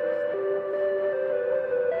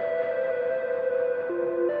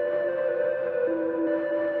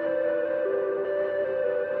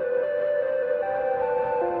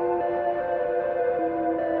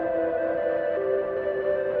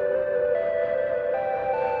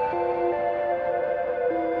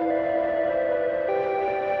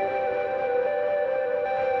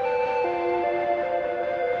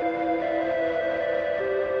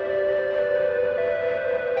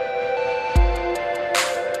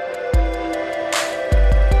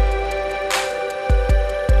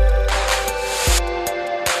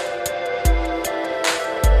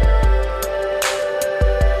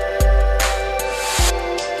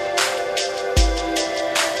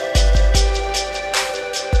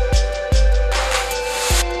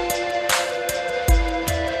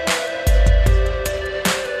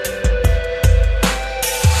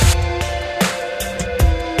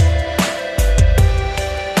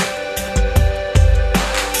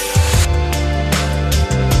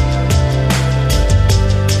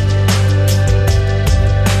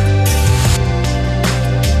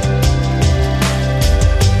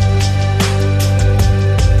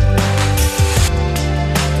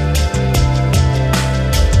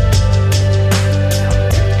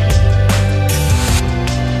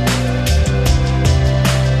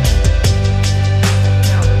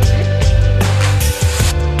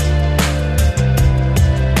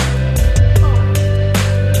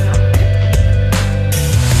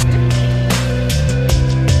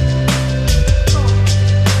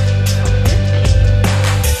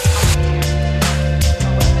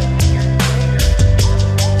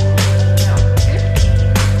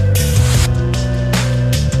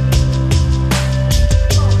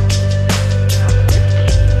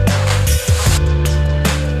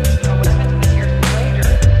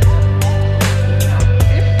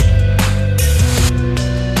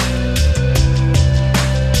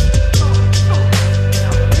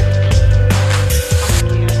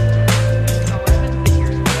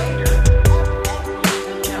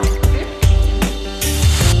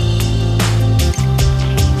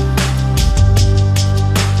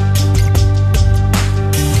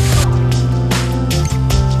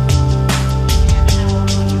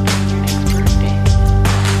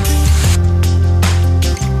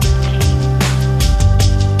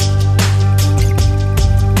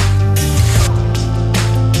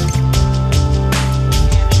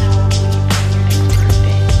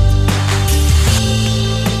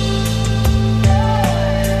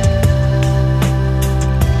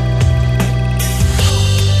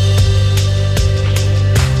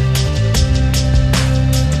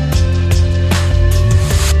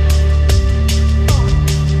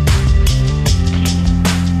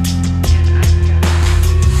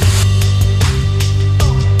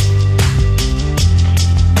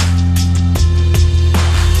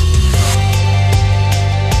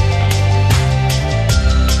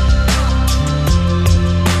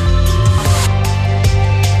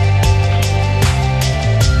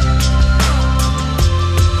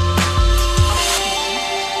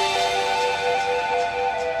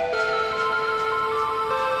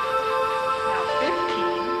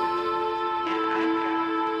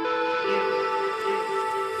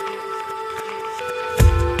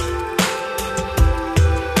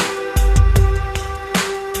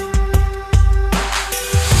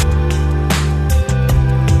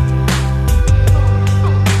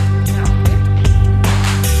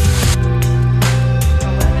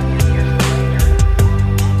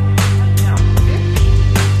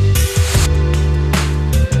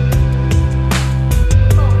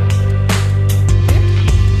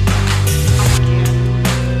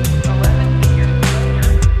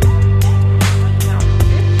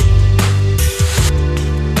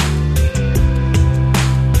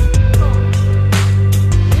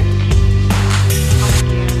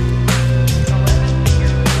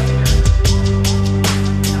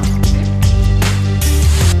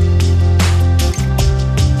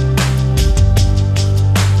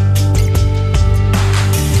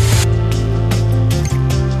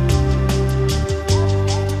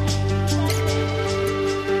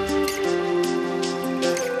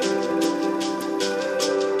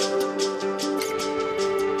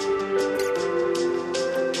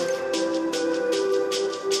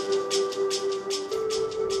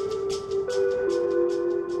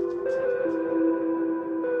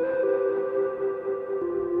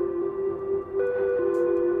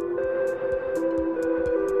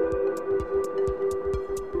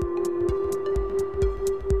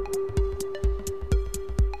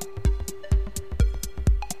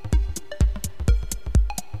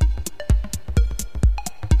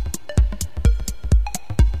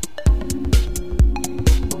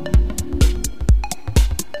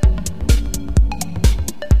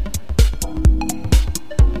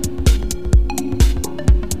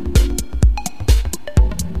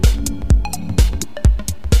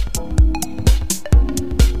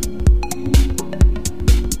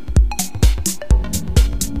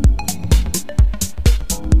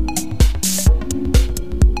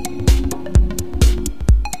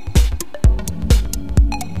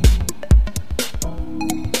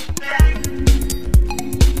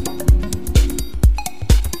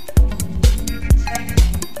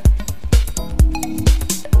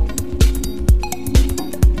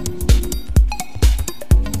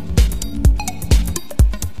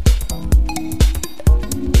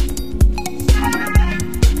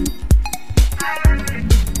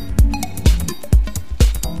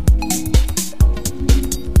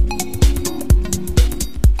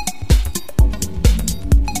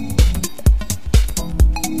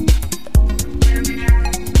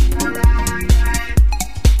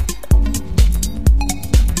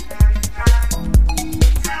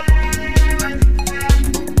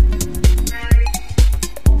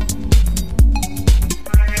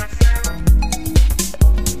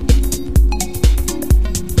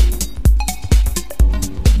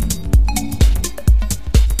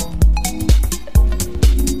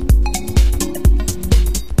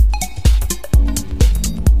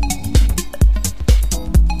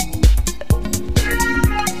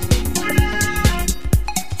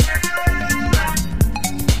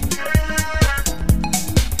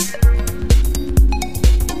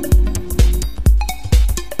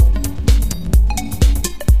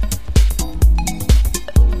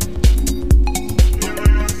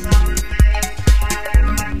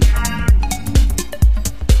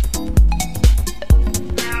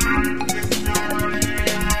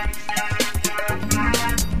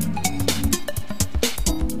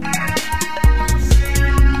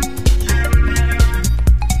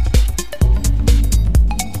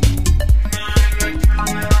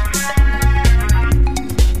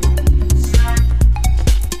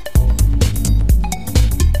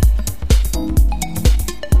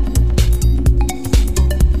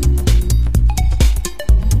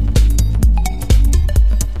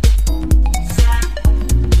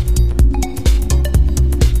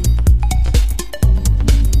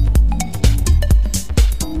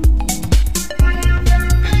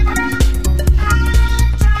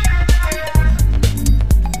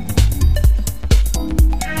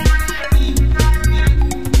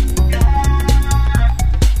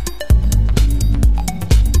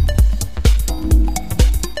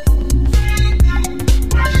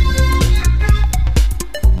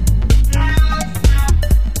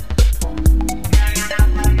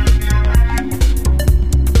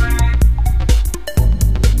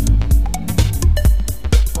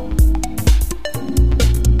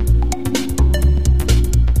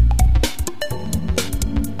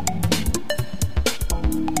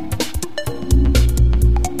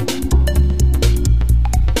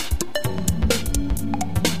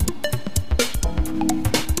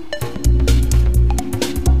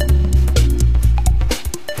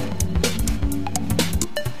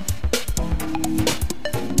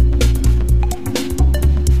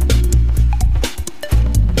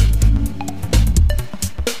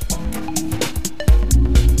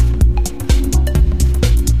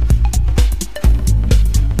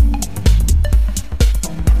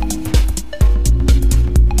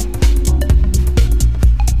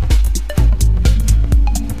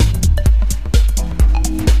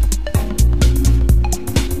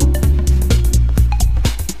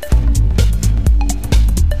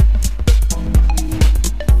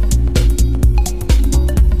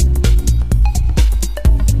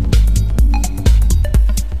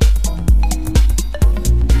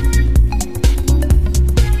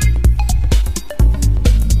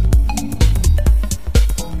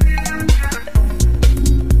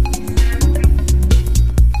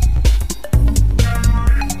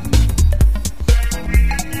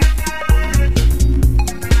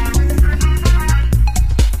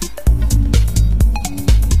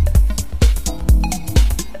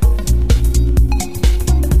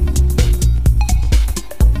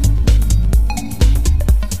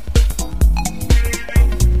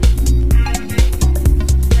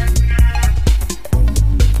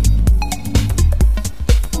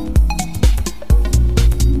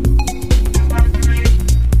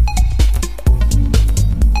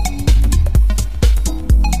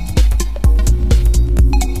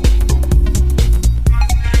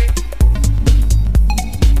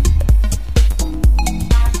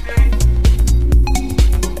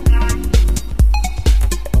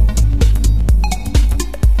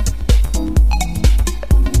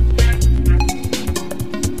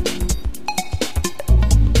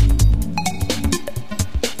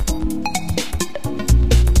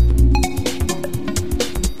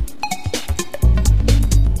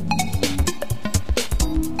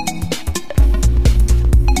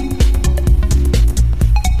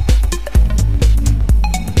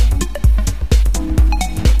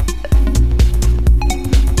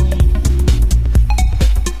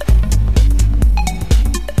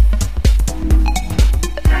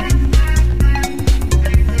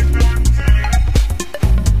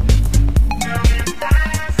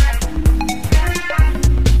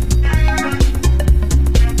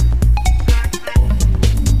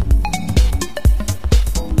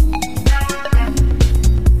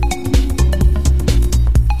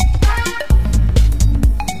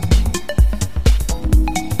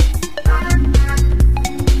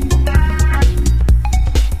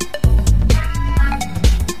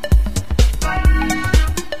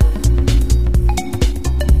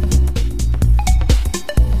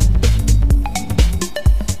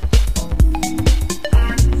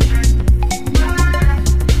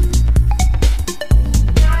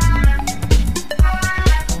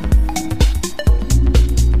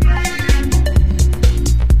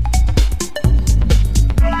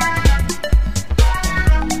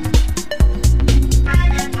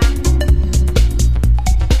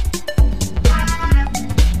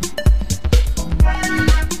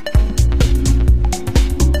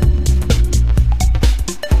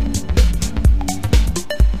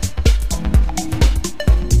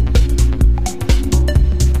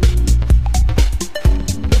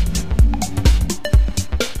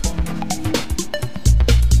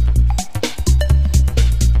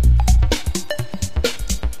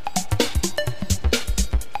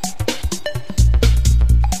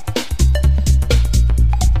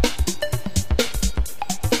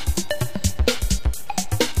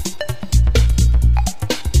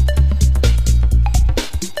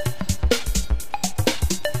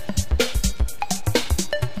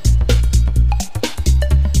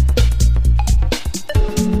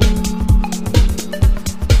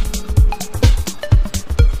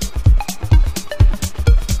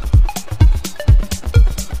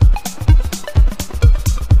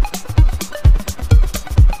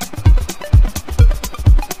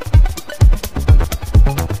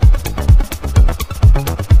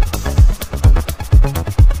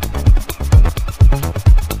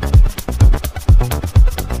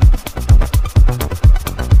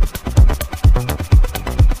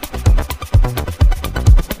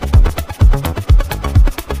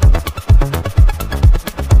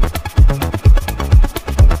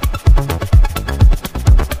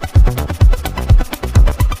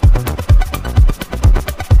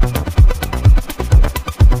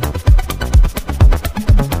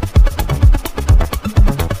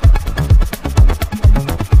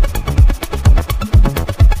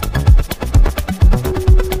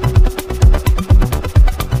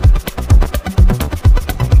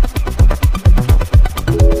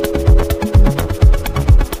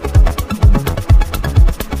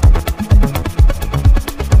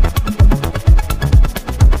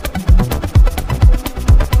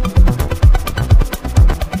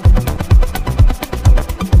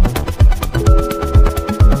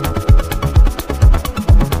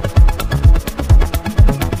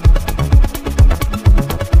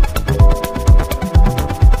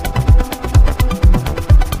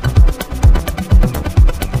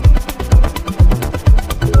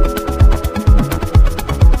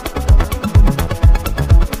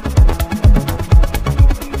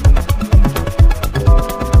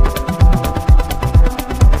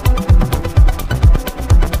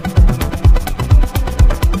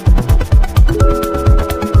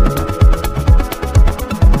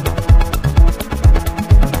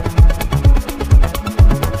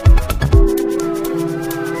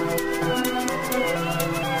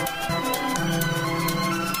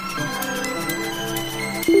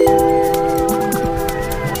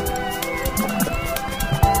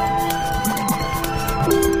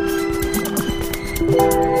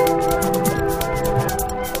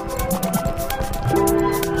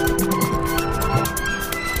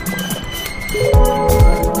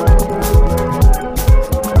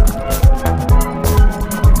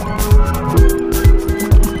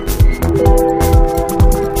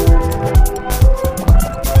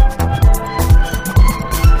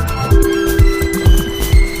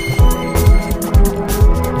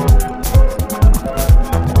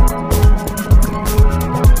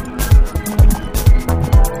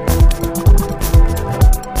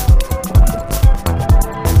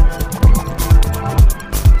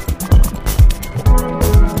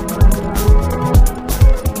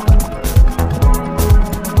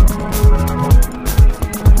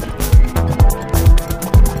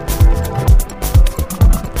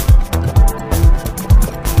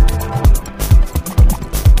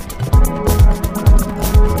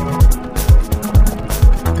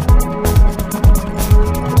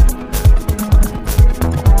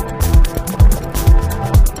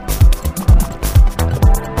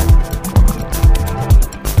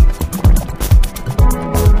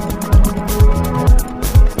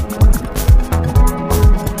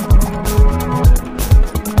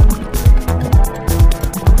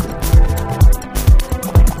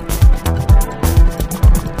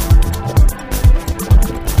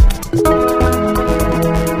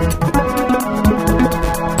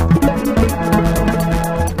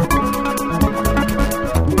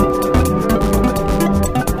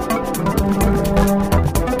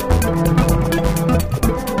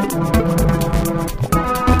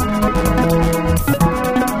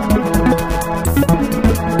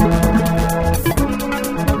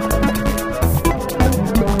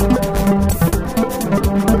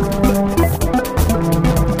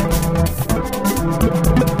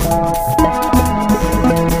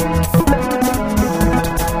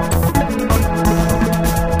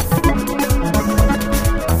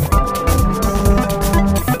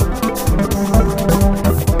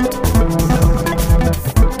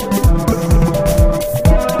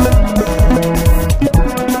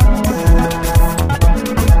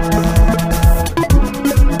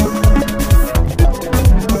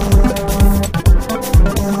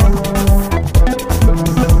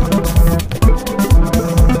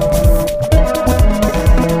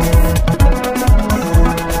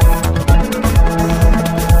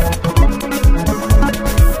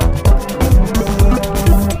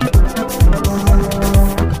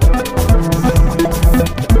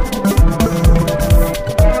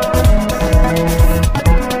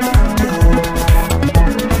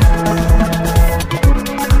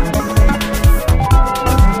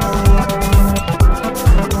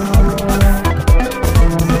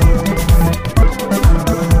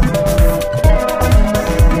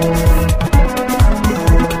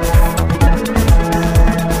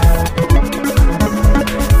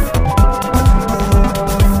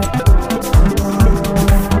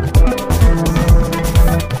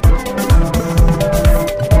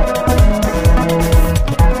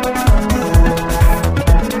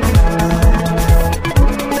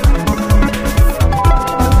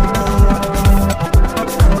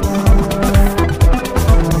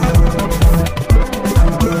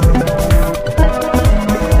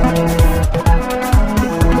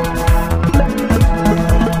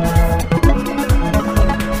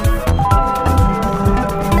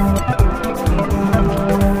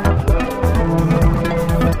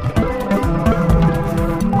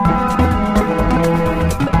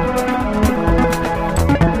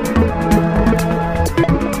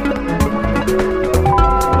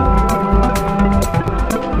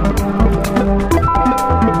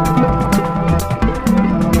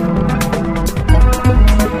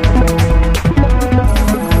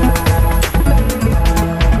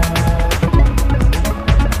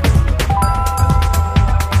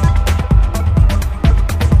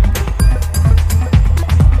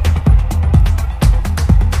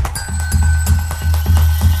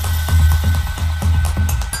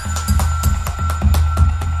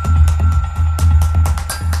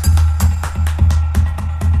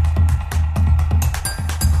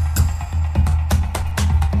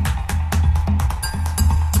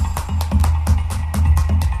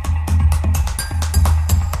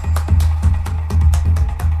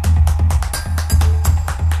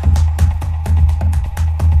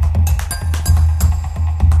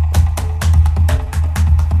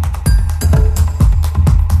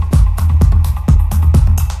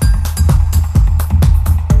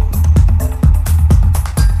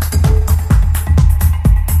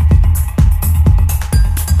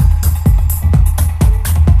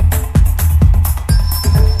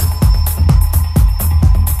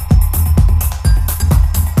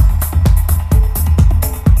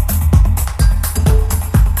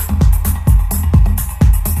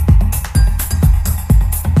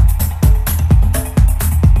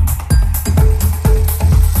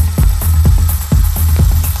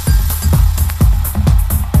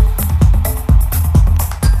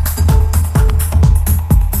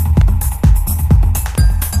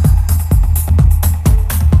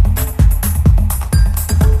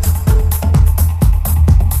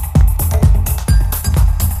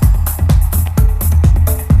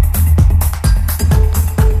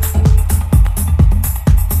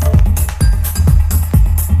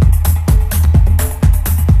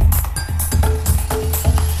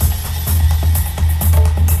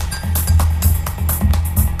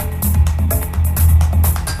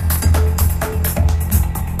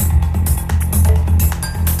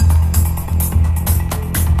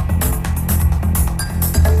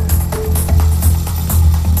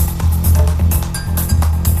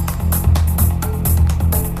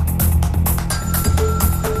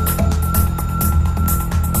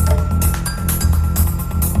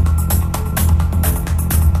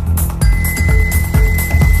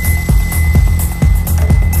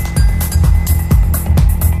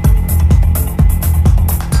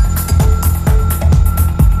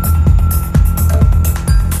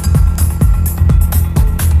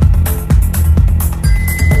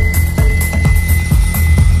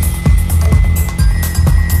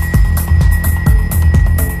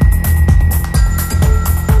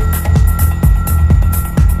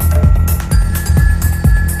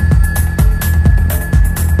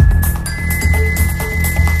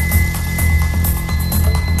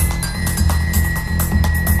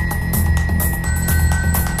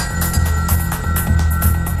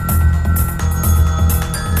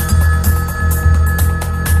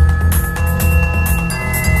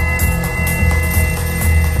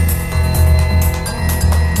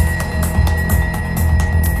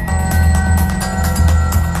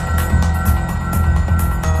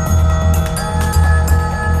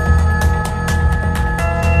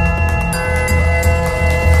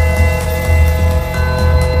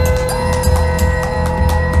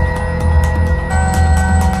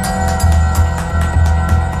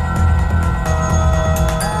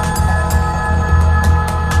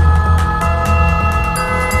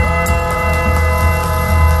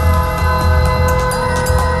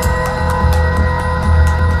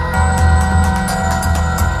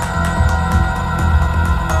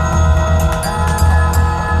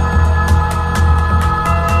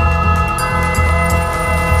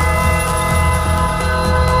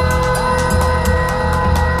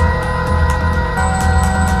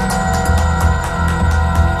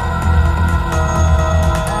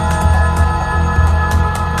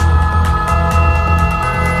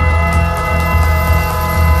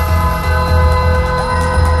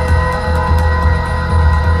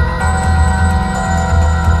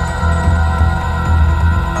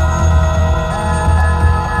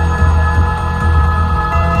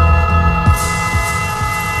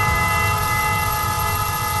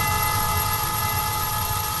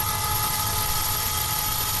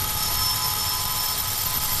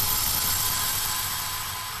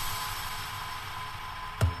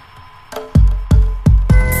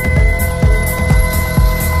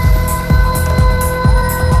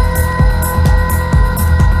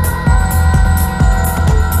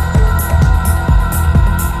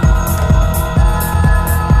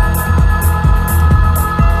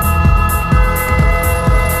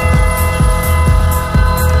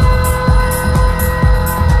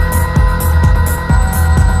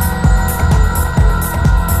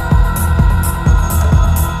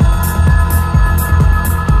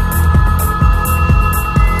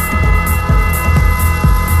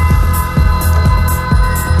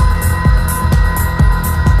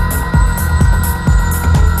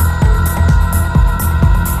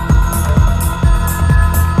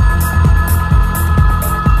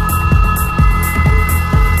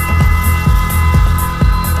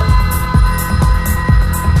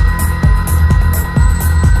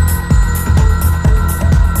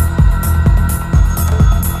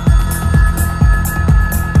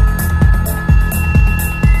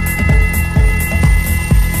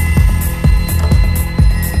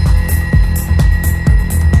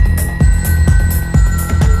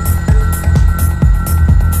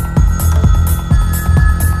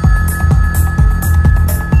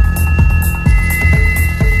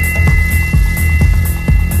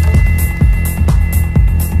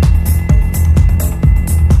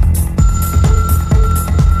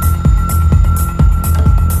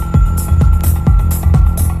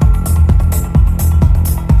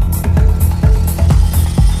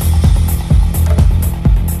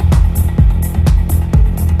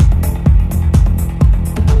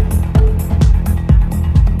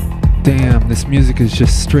 music is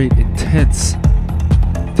just straight intense.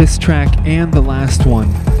 This track and the last one,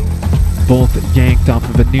 both yanked off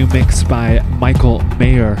of a new mix by Michael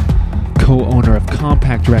Mayer, co-owner of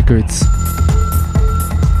Compact Records.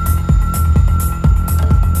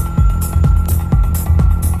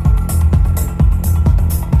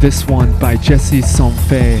 This one by Jesse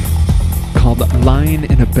Sonfe, called Lying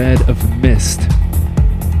in a Bed of Mist.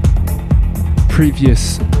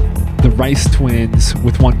 Previous, the Rice Twins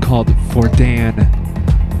with one called For Dan.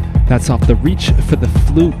 That's off the Reach for the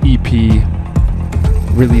Flute EP,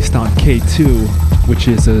 released on K2, which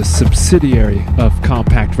is a subsidiary of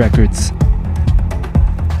Compact Records.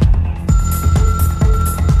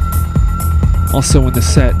 Also in the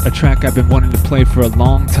set, a track I've been wanting to play for a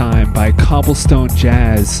long time by Cobblestone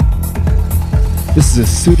Jazz. This is a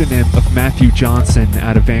pseudonym of Matthew Johnson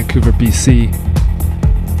out of Vancouver, BC.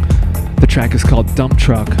 The track is called Dump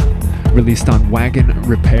Truck, released on Wagon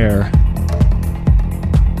Repair.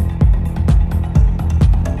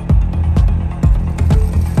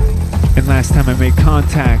 And last time I made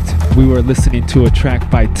contact, we were listening to a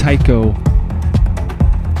track by Tycho.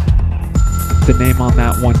 The name on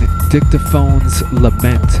that one, Dictaphone's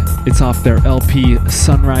Lament. It's off their LP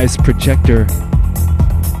Sunrise Projector.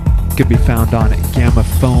 Can be found on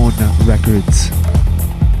Gammaphone Records.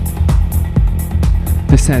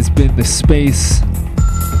 This has been The Space.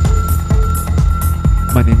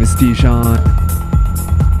 My name is Dijon.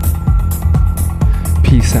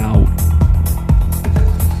 Peace out.